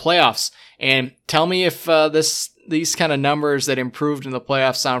 but in the playoffs. And tell me if these kind of numbers that improved in the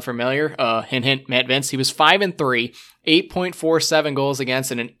playoffs sound familiar. Hint, hint, Matt Vinc. He was 5-3, 8.47 goals against,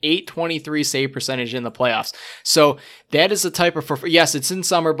 and an 823 save percentage in the playoffs. So that is the type of, yes, it's in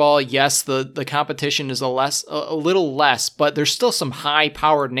summer ball. Yes, the competition is a little less, but there's still some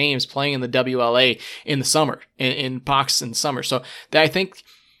high-powered names playing in the WLA in the summer, in box in the summer. So I think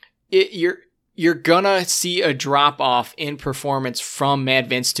you're gonna see a drop-off in performance from Matt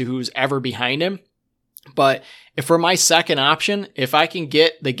Vinc to who's ever behind him. But if for my second option, if I can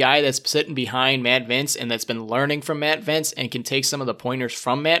get the guy that's sitting behind Matt Vinc and that's been learning from Matt Vinc and can take some of the pointers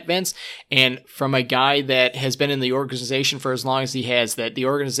from Matt Vinc and from a guy that has been in the organization for as long as he has, that the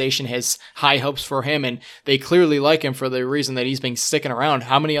organization has high hopes for him and they clearly like him for the reason that he's been sticking around.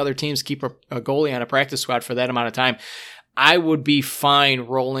 How many other teams keep a goalie on a practice squad for that amount of time? I would be fine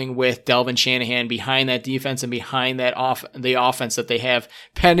rolling with Delvin Shanahan behind that defense and behind that the offense that they have,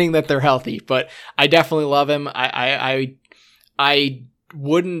 pending that they're healthy. But I definitely love him. I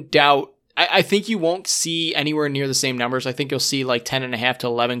wouldn't doubt. I think you won't see anywhere near the same numbers. I think you'll see like 10.5 to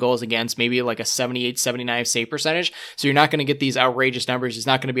 11 goals against, maybe like a 78, 79 save percentage. So you're not going to get these outrageous numbers. He's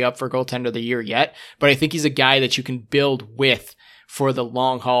not going to be up for goaltender of the year yet. But I think he's a guy that you can build with for the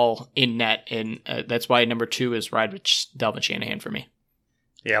long haul in net, and that's why number 2 is ride with Delvin Shanahan for me.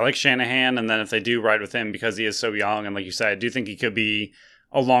 Yeah, I like Shanahan, and then if they do ride with him because he is so young, and like you said, I do think he could be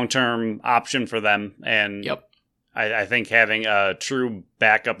a long-term option for them, and yep. I think having a true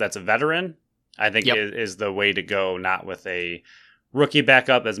backup that's a veteran, I think is the way to go, not with a rookie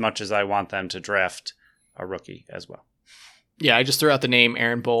backup as much as I want them to draft a rookie as well. Yeah, I just threw out the name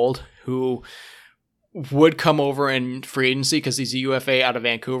Aaron Bold, who would come over in free agency because he's a UFA out of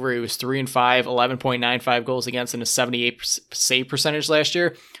Vancouver. He was 3-5, 11.95 goals against and a 78 save percentage last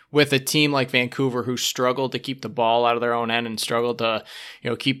year with a team like Vancouver who struggled to keep the ball out of their own end and struggled to,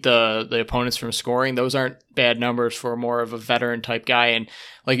 keep the opponents from scoring. Those aren't bad numbers for more of a veteran type guy. And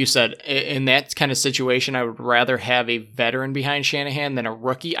like you said, in that kind of situation, I would rather have a veteran behind Shanahan than a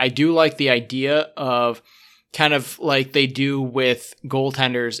rookie. I do like the idea of kind of like they do with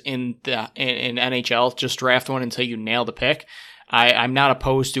goaltenders in NHL, just draft one until you nail the pick. I'm not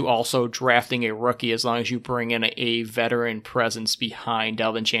opposed to also drafting a rookie as long as you bring in a veteran presence behind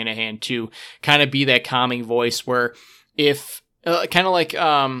Delvin Shanahan to kind of be that calming voice where if kind of like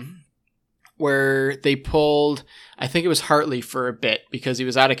where they pulled, I think it was Hartley for a bit because he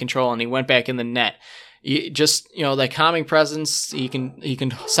was out of control and he went back in the net. that calming presence. He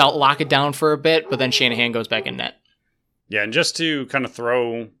can lock it down for a bit, but then Shanahan goes back in net. Yeah, and just to kind of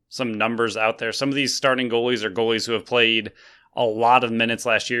throw some numbers out there, some of these starting goalies are goalies who have played a lot of minutes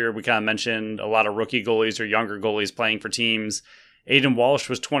last year. We kind of mentioned a lot of rookie goalies or younger goalies playing for teams. Aiden Walsh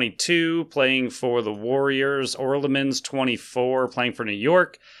was 22, playing for the Warriors. Orleman's 24, playing for New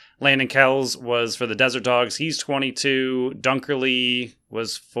York. Landon Kells was for the Desert Dogs. He's 22. Dunkerley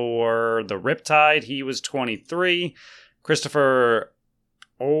was for the Riptide. He was 23. Christopher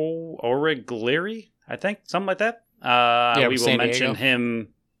Origlieri, I think, something like that. We will mention him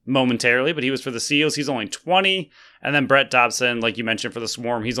momentarily, but he was for the Seals. He's only 20. And then Brett Dobson, like you mentioned, for the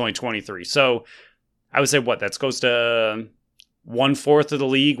Swarm, he's only 23. So I would say that's close to 1/4 of the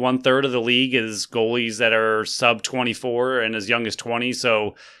league, 1/3 of the league is goalies that are sub 24 and as young as 20.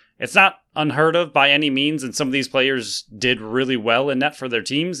 So it's not unheard of by any means. And some of these players did really well in net for their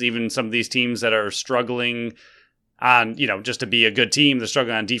teams. Even some of these teams that are struggling on, just to be a good team, they're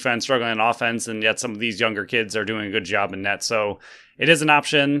struggling on defense, struggling on offense. And yet some of these younger kids are doing a good job in net. So it is an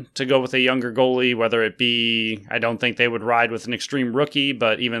option to go with a younger goalie, whether it be, I don't think they would ride with an extreme rookie,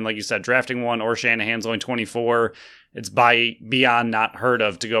 but even like you said, drafting one, or Shanahan's only 24. It's beyond not heard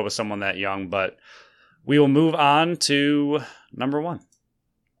of to go with someone that young, but we will move on to number one.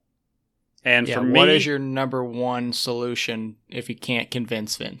 And for me, what is your number one solution if you can't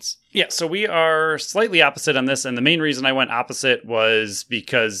convince Vince? Yeah, so we are slightly opposite on this, and the main reason I went opposite was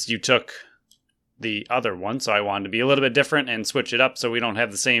because you took the other one, so I wanted to be a little bit different and switch it up so we don't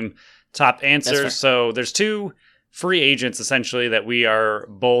have the same top answers. So there's two free agents, essentially, that we are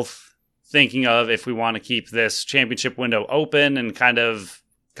both thinking of if we want to keep this championship window open and kind of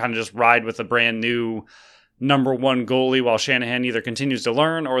just ride with a brand new number one goalie while Shanahan either continues to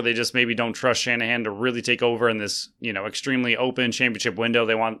learn or they just maybe don't trust Shanahan to really take over in this, extremely open championship window.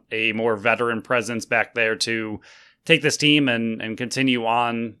 They want a more veteran presence back there to take this team and continue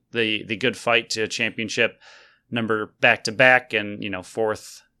on the good fight to championship number back-to-back, and,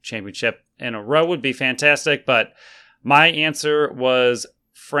 fourth championship in a row would be fantastic. But my answer was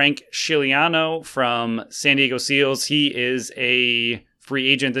Frank Scigliano from San Diego Seals. He is a free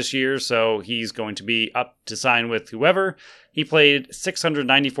agent this year, so he's going to be up to sign with whoever. He played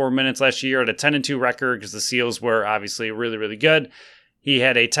 694 minutes last year at a 10-2 record because the Seals were obviously really, really good. He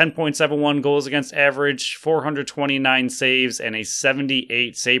had a 10.71 goals against average, 429 saves, and a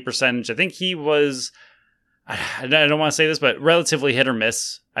 78 save percentage. I think he was, I don't want to say this, but relatively hit or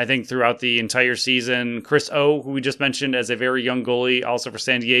miss, I think, throughout the entire season. Chris O, who we just mentioned as a very young goalie, also for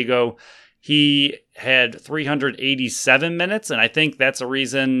San Diego, he had 387 minutes, and I think that's a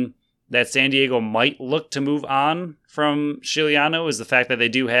reason that San Diego might look to move on from Scigliano, is the fact that they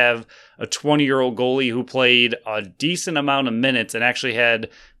do have a 20-year-old goalie who played a decent amount of minutes and actually had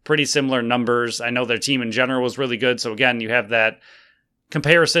pretty similar numbers. I know their team in general was really good, so again, you have that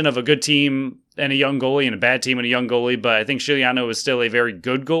comparison of a good team and a young goalie and a bad team and a young goalie, but I think Scigliano is still a very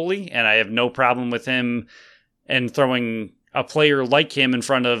good goalie, and I have no problem with him and throwing a player like him in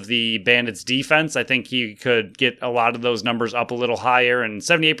front of the Bandits defense. I think he could get a lot of those numbers up a little higher, and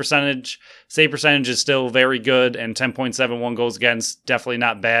 78% save percentage is still very good, and 10.71 goals against, definitely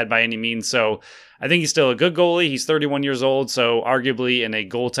not bad by any means. So I think he's still a good goalie. He's 31 years old, so arguably in a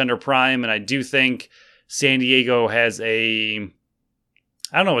goaltender prime, and I do think San Diego has I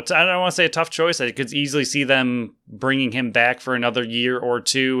don't want to say a tough choice. I could easily see them bringing him back for another year or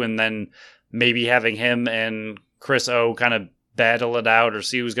two, and then maybe having him and Chris O kind of battle it out or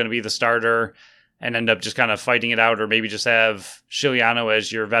see who's going to be the starter and end up just kind of fighting it out, or maybe just have Scigliano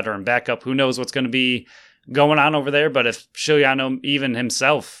as your veteran backup. Who knows what's going to be going on over there, but if Scigliano, even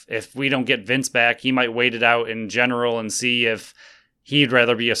himself, if we don't get Vince back, he might wait it out in general and see if he'd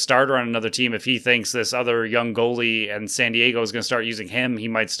rather be a starter on another team. If he thinks this other young goalie and San Diego is going to start using him, he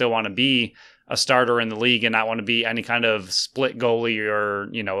might still want to be a starter in the league and not want to be any kind of split goalie or,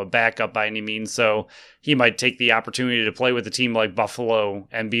 a backup by any means. So he might take the opportunity to play with a team like Buffalo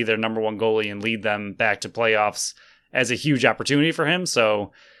and be their number one goalie and lead them back to playoffs as a huge opportunity for him.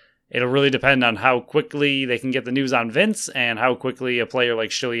 So it'll really depend on how quickly they can get the news on Vince and how quickly a player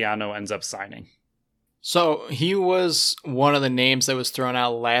like Scigliano ends up signing. So he was one of the names that was thrown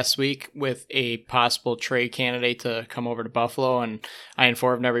out last week with a possible trade candidate to come over to Buffalo, and I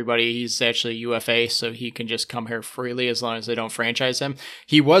informed everybody he's actually UFA, so he can just come here freely as long as they don't franchise him.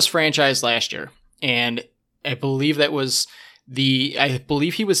 He was franchised last year, and I believe he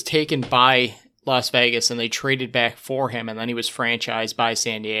was taken by Las Vegas and they traded back for him, and then he was franchised by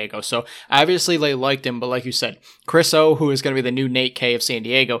San Diego. So obviously they liked him, but like you said, Chris O, who is going to be the new Nate K of San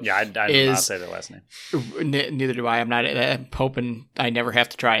Diego. Yeah, I did not say their last name. Neither do I. I'm hoping I never have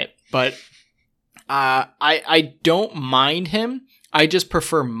to try it. But I don't mind him. I just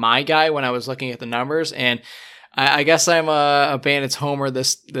prefer my guy when I was looking at the numbers, and I guess I'm a Bandits homer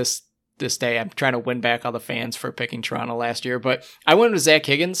this day. I'm trying to win back all the fans for picking Toronto last year, but I went with Zach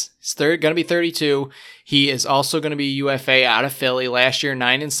Higgins. He's going to be 32. He is also going to be UFA out of Philly. Last year,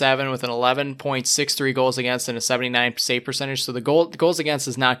 9-7 with an 11.63 goals against and a 79 save percentage. So the goals against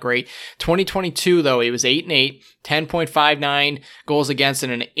is not great. 2022 though, he was 8-8, 10.59 goals against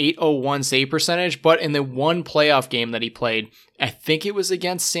and an 801 save percentage. But in the one playoff game that he played, I think it was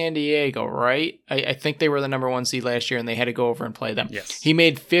against San Diego, right? I think they were the number 1 seed last year and they had to go over and play them. Yes. He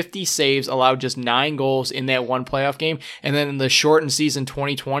made 50 saves, allowed just 9 goals in that one playoff game. And then in the shortened season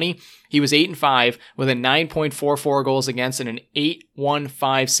 2020, he was 8-5 with a 9.44 goals against and an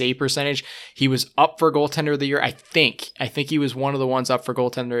 815 save percentage. He was up for goaltender of the year. I think he was one of the ones up for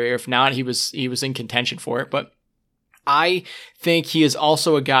goaltender of the year. If not, he was in contention for it. But I think he is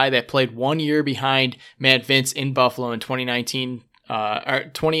also a guy that played 1 year behind Matt Vinc in Buffalo in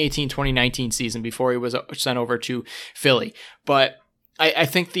 2018-2019 season before he was sent over to Philly. But I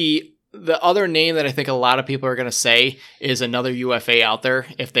think the other name that I think a lot of people are going to say is another UFA out there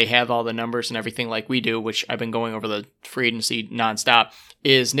if they have all the numbers and everything like we do, which I've been going over the free agency nonstop,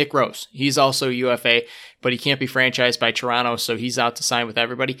 is Nick Rose. He's also UFA, but he can't be franchised by Toronto, so he's out to sign with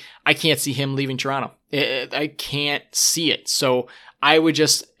everybody. I can't see him leaving Toronto. I can't see it. So I would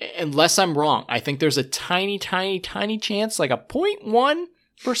just, unless I'm wrong, I think there's a tiny, tiny, tiny chance, like a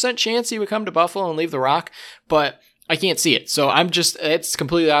 0.1% chance he would come to Buffalo and leave the Rock, but I can't see it. So it's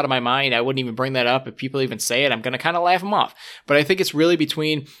completely out of my mind. I wouldn't even bring that up. If people even say it, I'm going to kind of laugh them off. But I think it's really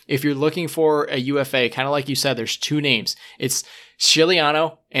between, if you're looking for a UFA, kind of like you said, there's 2 names. It's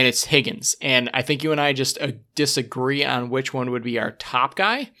Chiliano and it's Higgins. And I think you and I just disagree on which one would be our top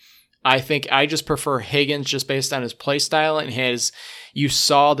guy. I think I just prefer Higgins just based on his play style and you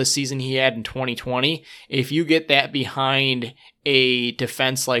saw the season he had in 2020. If you get that behind a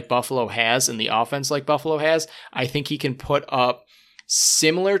defense like Buffalo has and the offense like Buffalo has, I think he can put up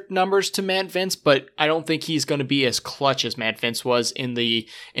similar numbers to Matt Vinc, but I don't think he's going to be as clutch as Matt Vinc was in the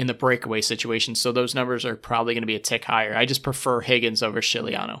breakaway situation. So those numbers are probably going to be a tick higher. I just prefer Higgins over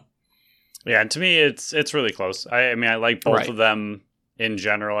Chiliano. Yeah, and to me, it's really close. I mean, I like both of them in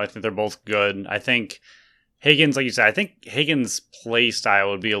general. I think they're both good. I think Higgins, like you said, I think Higgins' play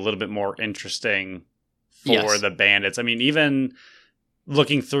style would be a little bit more interesting for the Bandits. I mean, even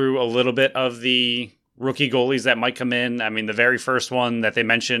looking through a little bit of the rookie goalies that might come in, I mean, the very first one that they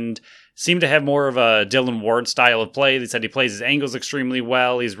mentioned seemed to have more of a Dylan Ward style of play. They said he plays his angles extremely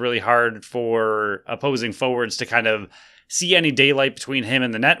well. He's really hard for opposing forwards to kind of see any daylight between him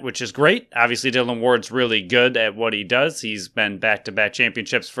and the net, which is great. Obviously, Dylan Ward's really good at what he does. He's been back-to-back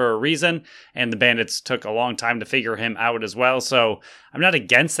championships for a reason, and the Bandits took a long time to figure him out as well. So I'm not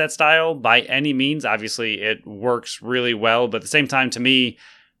against that style by any means. Obviously, it works really well, but at the same time, to me,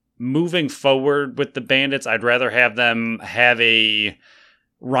 moving forward with the Bandits, I'd rather have them have a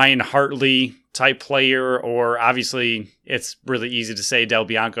Ryan Hartley type player, or obviously it's really easy to say Del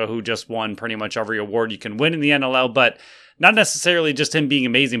Bianco, who just won pretty much every award you can win in the NLL, but not necessarily just him being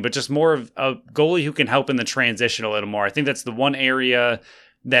amazing, but just more of a goalie who can help in the transition a little more. I think that's the one area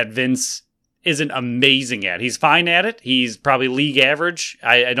that Vinc isn't amazing at. He's fine at it. He's probably league average.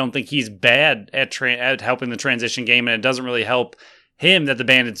 I don't think he's bad at helping the transition game, and it doesn't really help him that the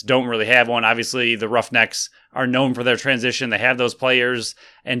Bandits don't really have one. Obviously, the Roughnecks are known for their transition. They have those players,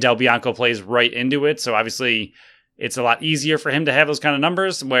 and Del Bianco plays right into it. So obviously, it's a lot easier for him to have those kind of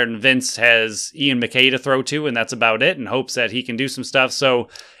numbers, where Vinc has Ian McKay to throw to, and that's about it, and hopes that he can do some stuff. So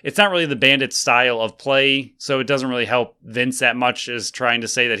it's not really the Bandits' style of play, so it doesn't really help Vinc that much as trying to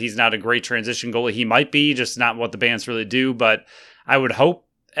say that he's not a great transition goalie. He might be, just not what the Bandits really do, but I would hope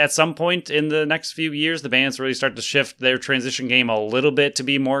at some point in the next few years, the Bandits really start to shift their transition game a little bit to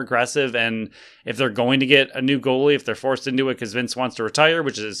be more aggressive. And if they're going to get a new goalie, if they're forced into it because Vinc wants to retire,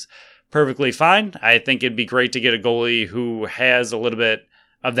 which is perfectly fine, I think it'd be great to get a goalie who has a little bit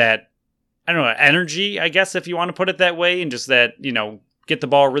of that, I don't know, energy, I guess, if you want to put it that way, and just that, get the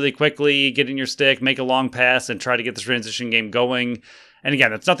ball really quickly, get in your stick, make a long pass, and try to get the transition game going. And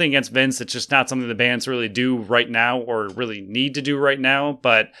again, it's nothing against Vinc. It's just not something the Bandits really do right now, or really need to do right now.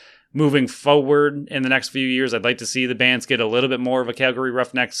 But moving forward in the next few years, I'd like to see the Bandits get a little bit more of a Calgary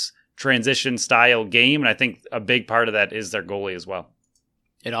Roughnecks transition style game. And I think a big part of that is their goalie as well.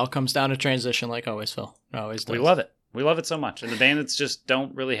 It all comes down to transition, like always, Phil. It always does. We love it. We love it so much. And the Bandits just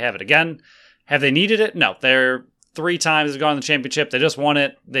don't really have it. Again, have they needed it? No. They're 3 times they've gone to the championship. They just won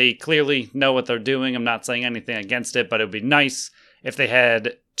it. They clearly know what they're doing. I'm not saying anything against it, but it would be nice if they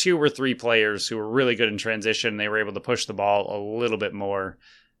had 2 or 3 players who were really good in transition. They were able to push the ball a little bit more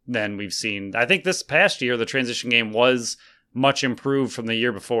than we've seen. I think this past year, the transition game was much improved from the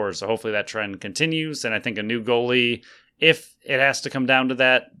year before. So hopefully that trend continues. And I think a new goalie, if it has to come down to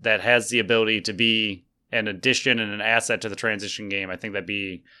that has the ability to be an addition and an asset to the transition game, I think that'd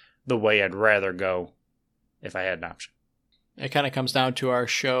be the way I'd rather go if I had an option. It kind of comes down to our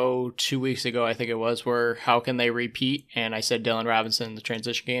show 2 weeks ago, I think it was, where how can they repeat? And I said Dylan Robinson in the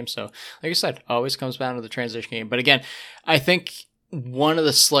transition game. So like I said, always comes down to the transition game. But again, I think one of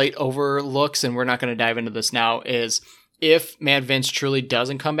the slight overlooks, and we're not going to dive into this now, is if Matt Vinc truly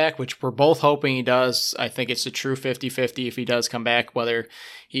doesn't come back, which we're both hoping he does. I think it's a true 50-50 if he does come back, whether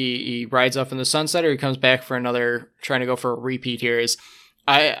he rides off in the sunset or he comes back for another, trying to go for a repeat here. Is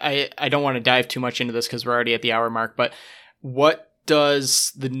I don't want to dive too much into this because we're already at the hour mark, but what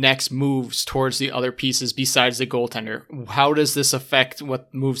does the next moves towards the other pieces besides the goaltender? How does this affect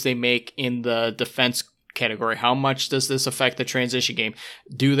what moves they make in the defense category? How much does this affect the transition game?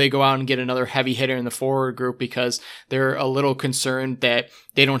 Do they go out and get another heavy hitter in the forward group because they're a little concerned that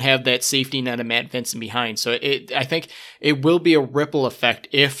they don't have that safety net of Matt Vinc behind? So I think it will be a ripple effect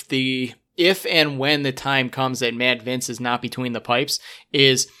if and when the time comes that Matt Vinc is not between the pipes,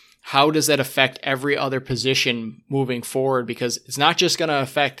 is how does that affect every other position moving forward? Because it's not just going to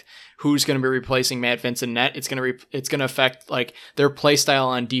affect who's going to be replacing Matt Vinc in net. It's going to affect like their play style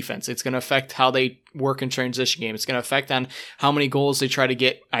on defense. It's going to affect how they work in transition game. It's going to affect on how many goals they try to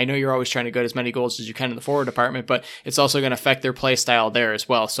get. I know you're always trying to get as many goals as you can in the forward department, but it's also going to affect their play style there as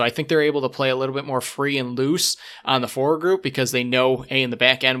well. So I think they're able to play a little bit more free and loose on the forward group because they know, hey, in the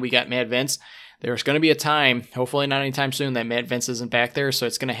back end, we got Matt Vinc. There's going to be a time, hopefully not anytime soon, that Matt Vinc isn't back there. So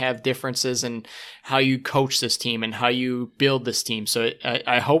it's going to have differences in how you coach this team and how you build this team. So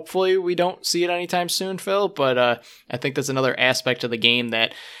I hopefully we don't see it anytime soon, Phil. But I think that's another aspect of the game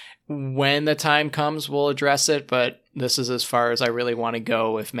that when the time comes, we'll address it. But this is as far as I really want to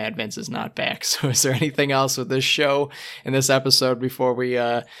go if Matt Vinc is not back. So is there anything else with this show and this episode before we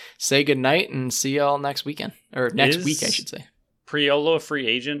say goodnight and see y'all next weekend? Or next week, I should say. Priolo a free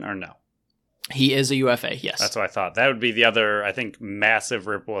agent or no? He is a UFA, yes. That's what I thought. That would be the other, I think, massive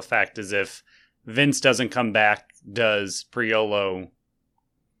ripple effect is if Vince doesn't come back, does Priolo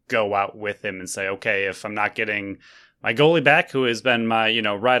go out with him and say, okay, if I'm not getting my goalie back, who has been my,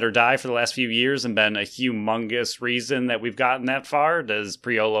 ride or die for the last few years and been a humongous reason that we've gotten that far, does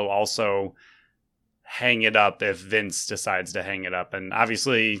Priolo also hang it up if Vince decides to hang it up? And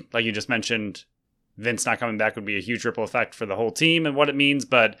obviously, like you just mentioned, Vince not coming back would be a huge ripple effect for the whole team and what it means,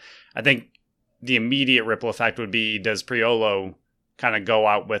 but I think the immediate ripple effect would be, does Priolo kind of go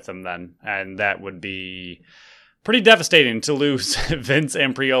out with him then? And that would be pretty devastating to lose Vince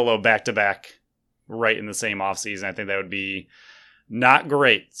and Priolo back-to-back right in the same offseason. I think that would be not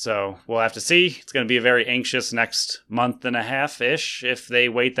great. So we'll have to see. It's going to be a very anxious next month and a half-ish if they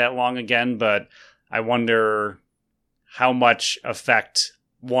wait that long again. But I wonder how much effect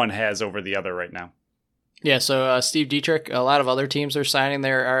one has over the other right now. Yeah, so Steve Dietrich, a lot of other teams are signing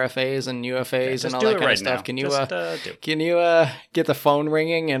their RFAs and UFAs and all that kind of stuff. Now. Can you get the phone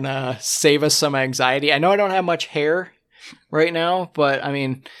ringing and save us some anxiety? I know I don't have much hair right now, but I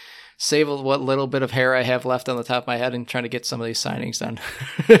mean, save what little bit of hair I have left on the top of my head and trying to get some of these signings done.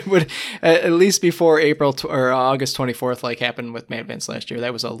 Would at least before or August 24th, like happened with Matt Vinc last year.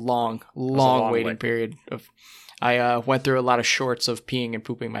 That was a long waiting period of. I went through a lot of shorts of peeing and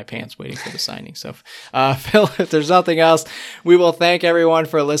pooping my pants waiting for the signing. So, Phil, if there's nothing else, we will thank everyone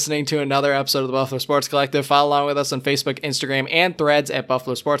for listening to another episode of the Buffalo Sports Collective. Follow along with us on Facebook, Instagram, and Threads at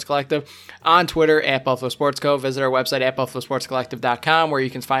Buffalo Sports Collective. On Twitter at Buffalo Sports Co. Visit our website at buffalosportscollective.com where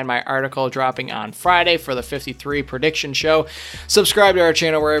you can find my article dropping on Friday for the 53 prediction show. Subscribe to our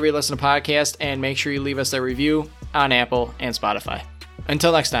channel wherever you listen to podcasts, and make sure you leave us a review on Apple and Spotify.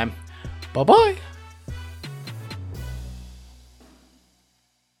 Until next time, bye-bye.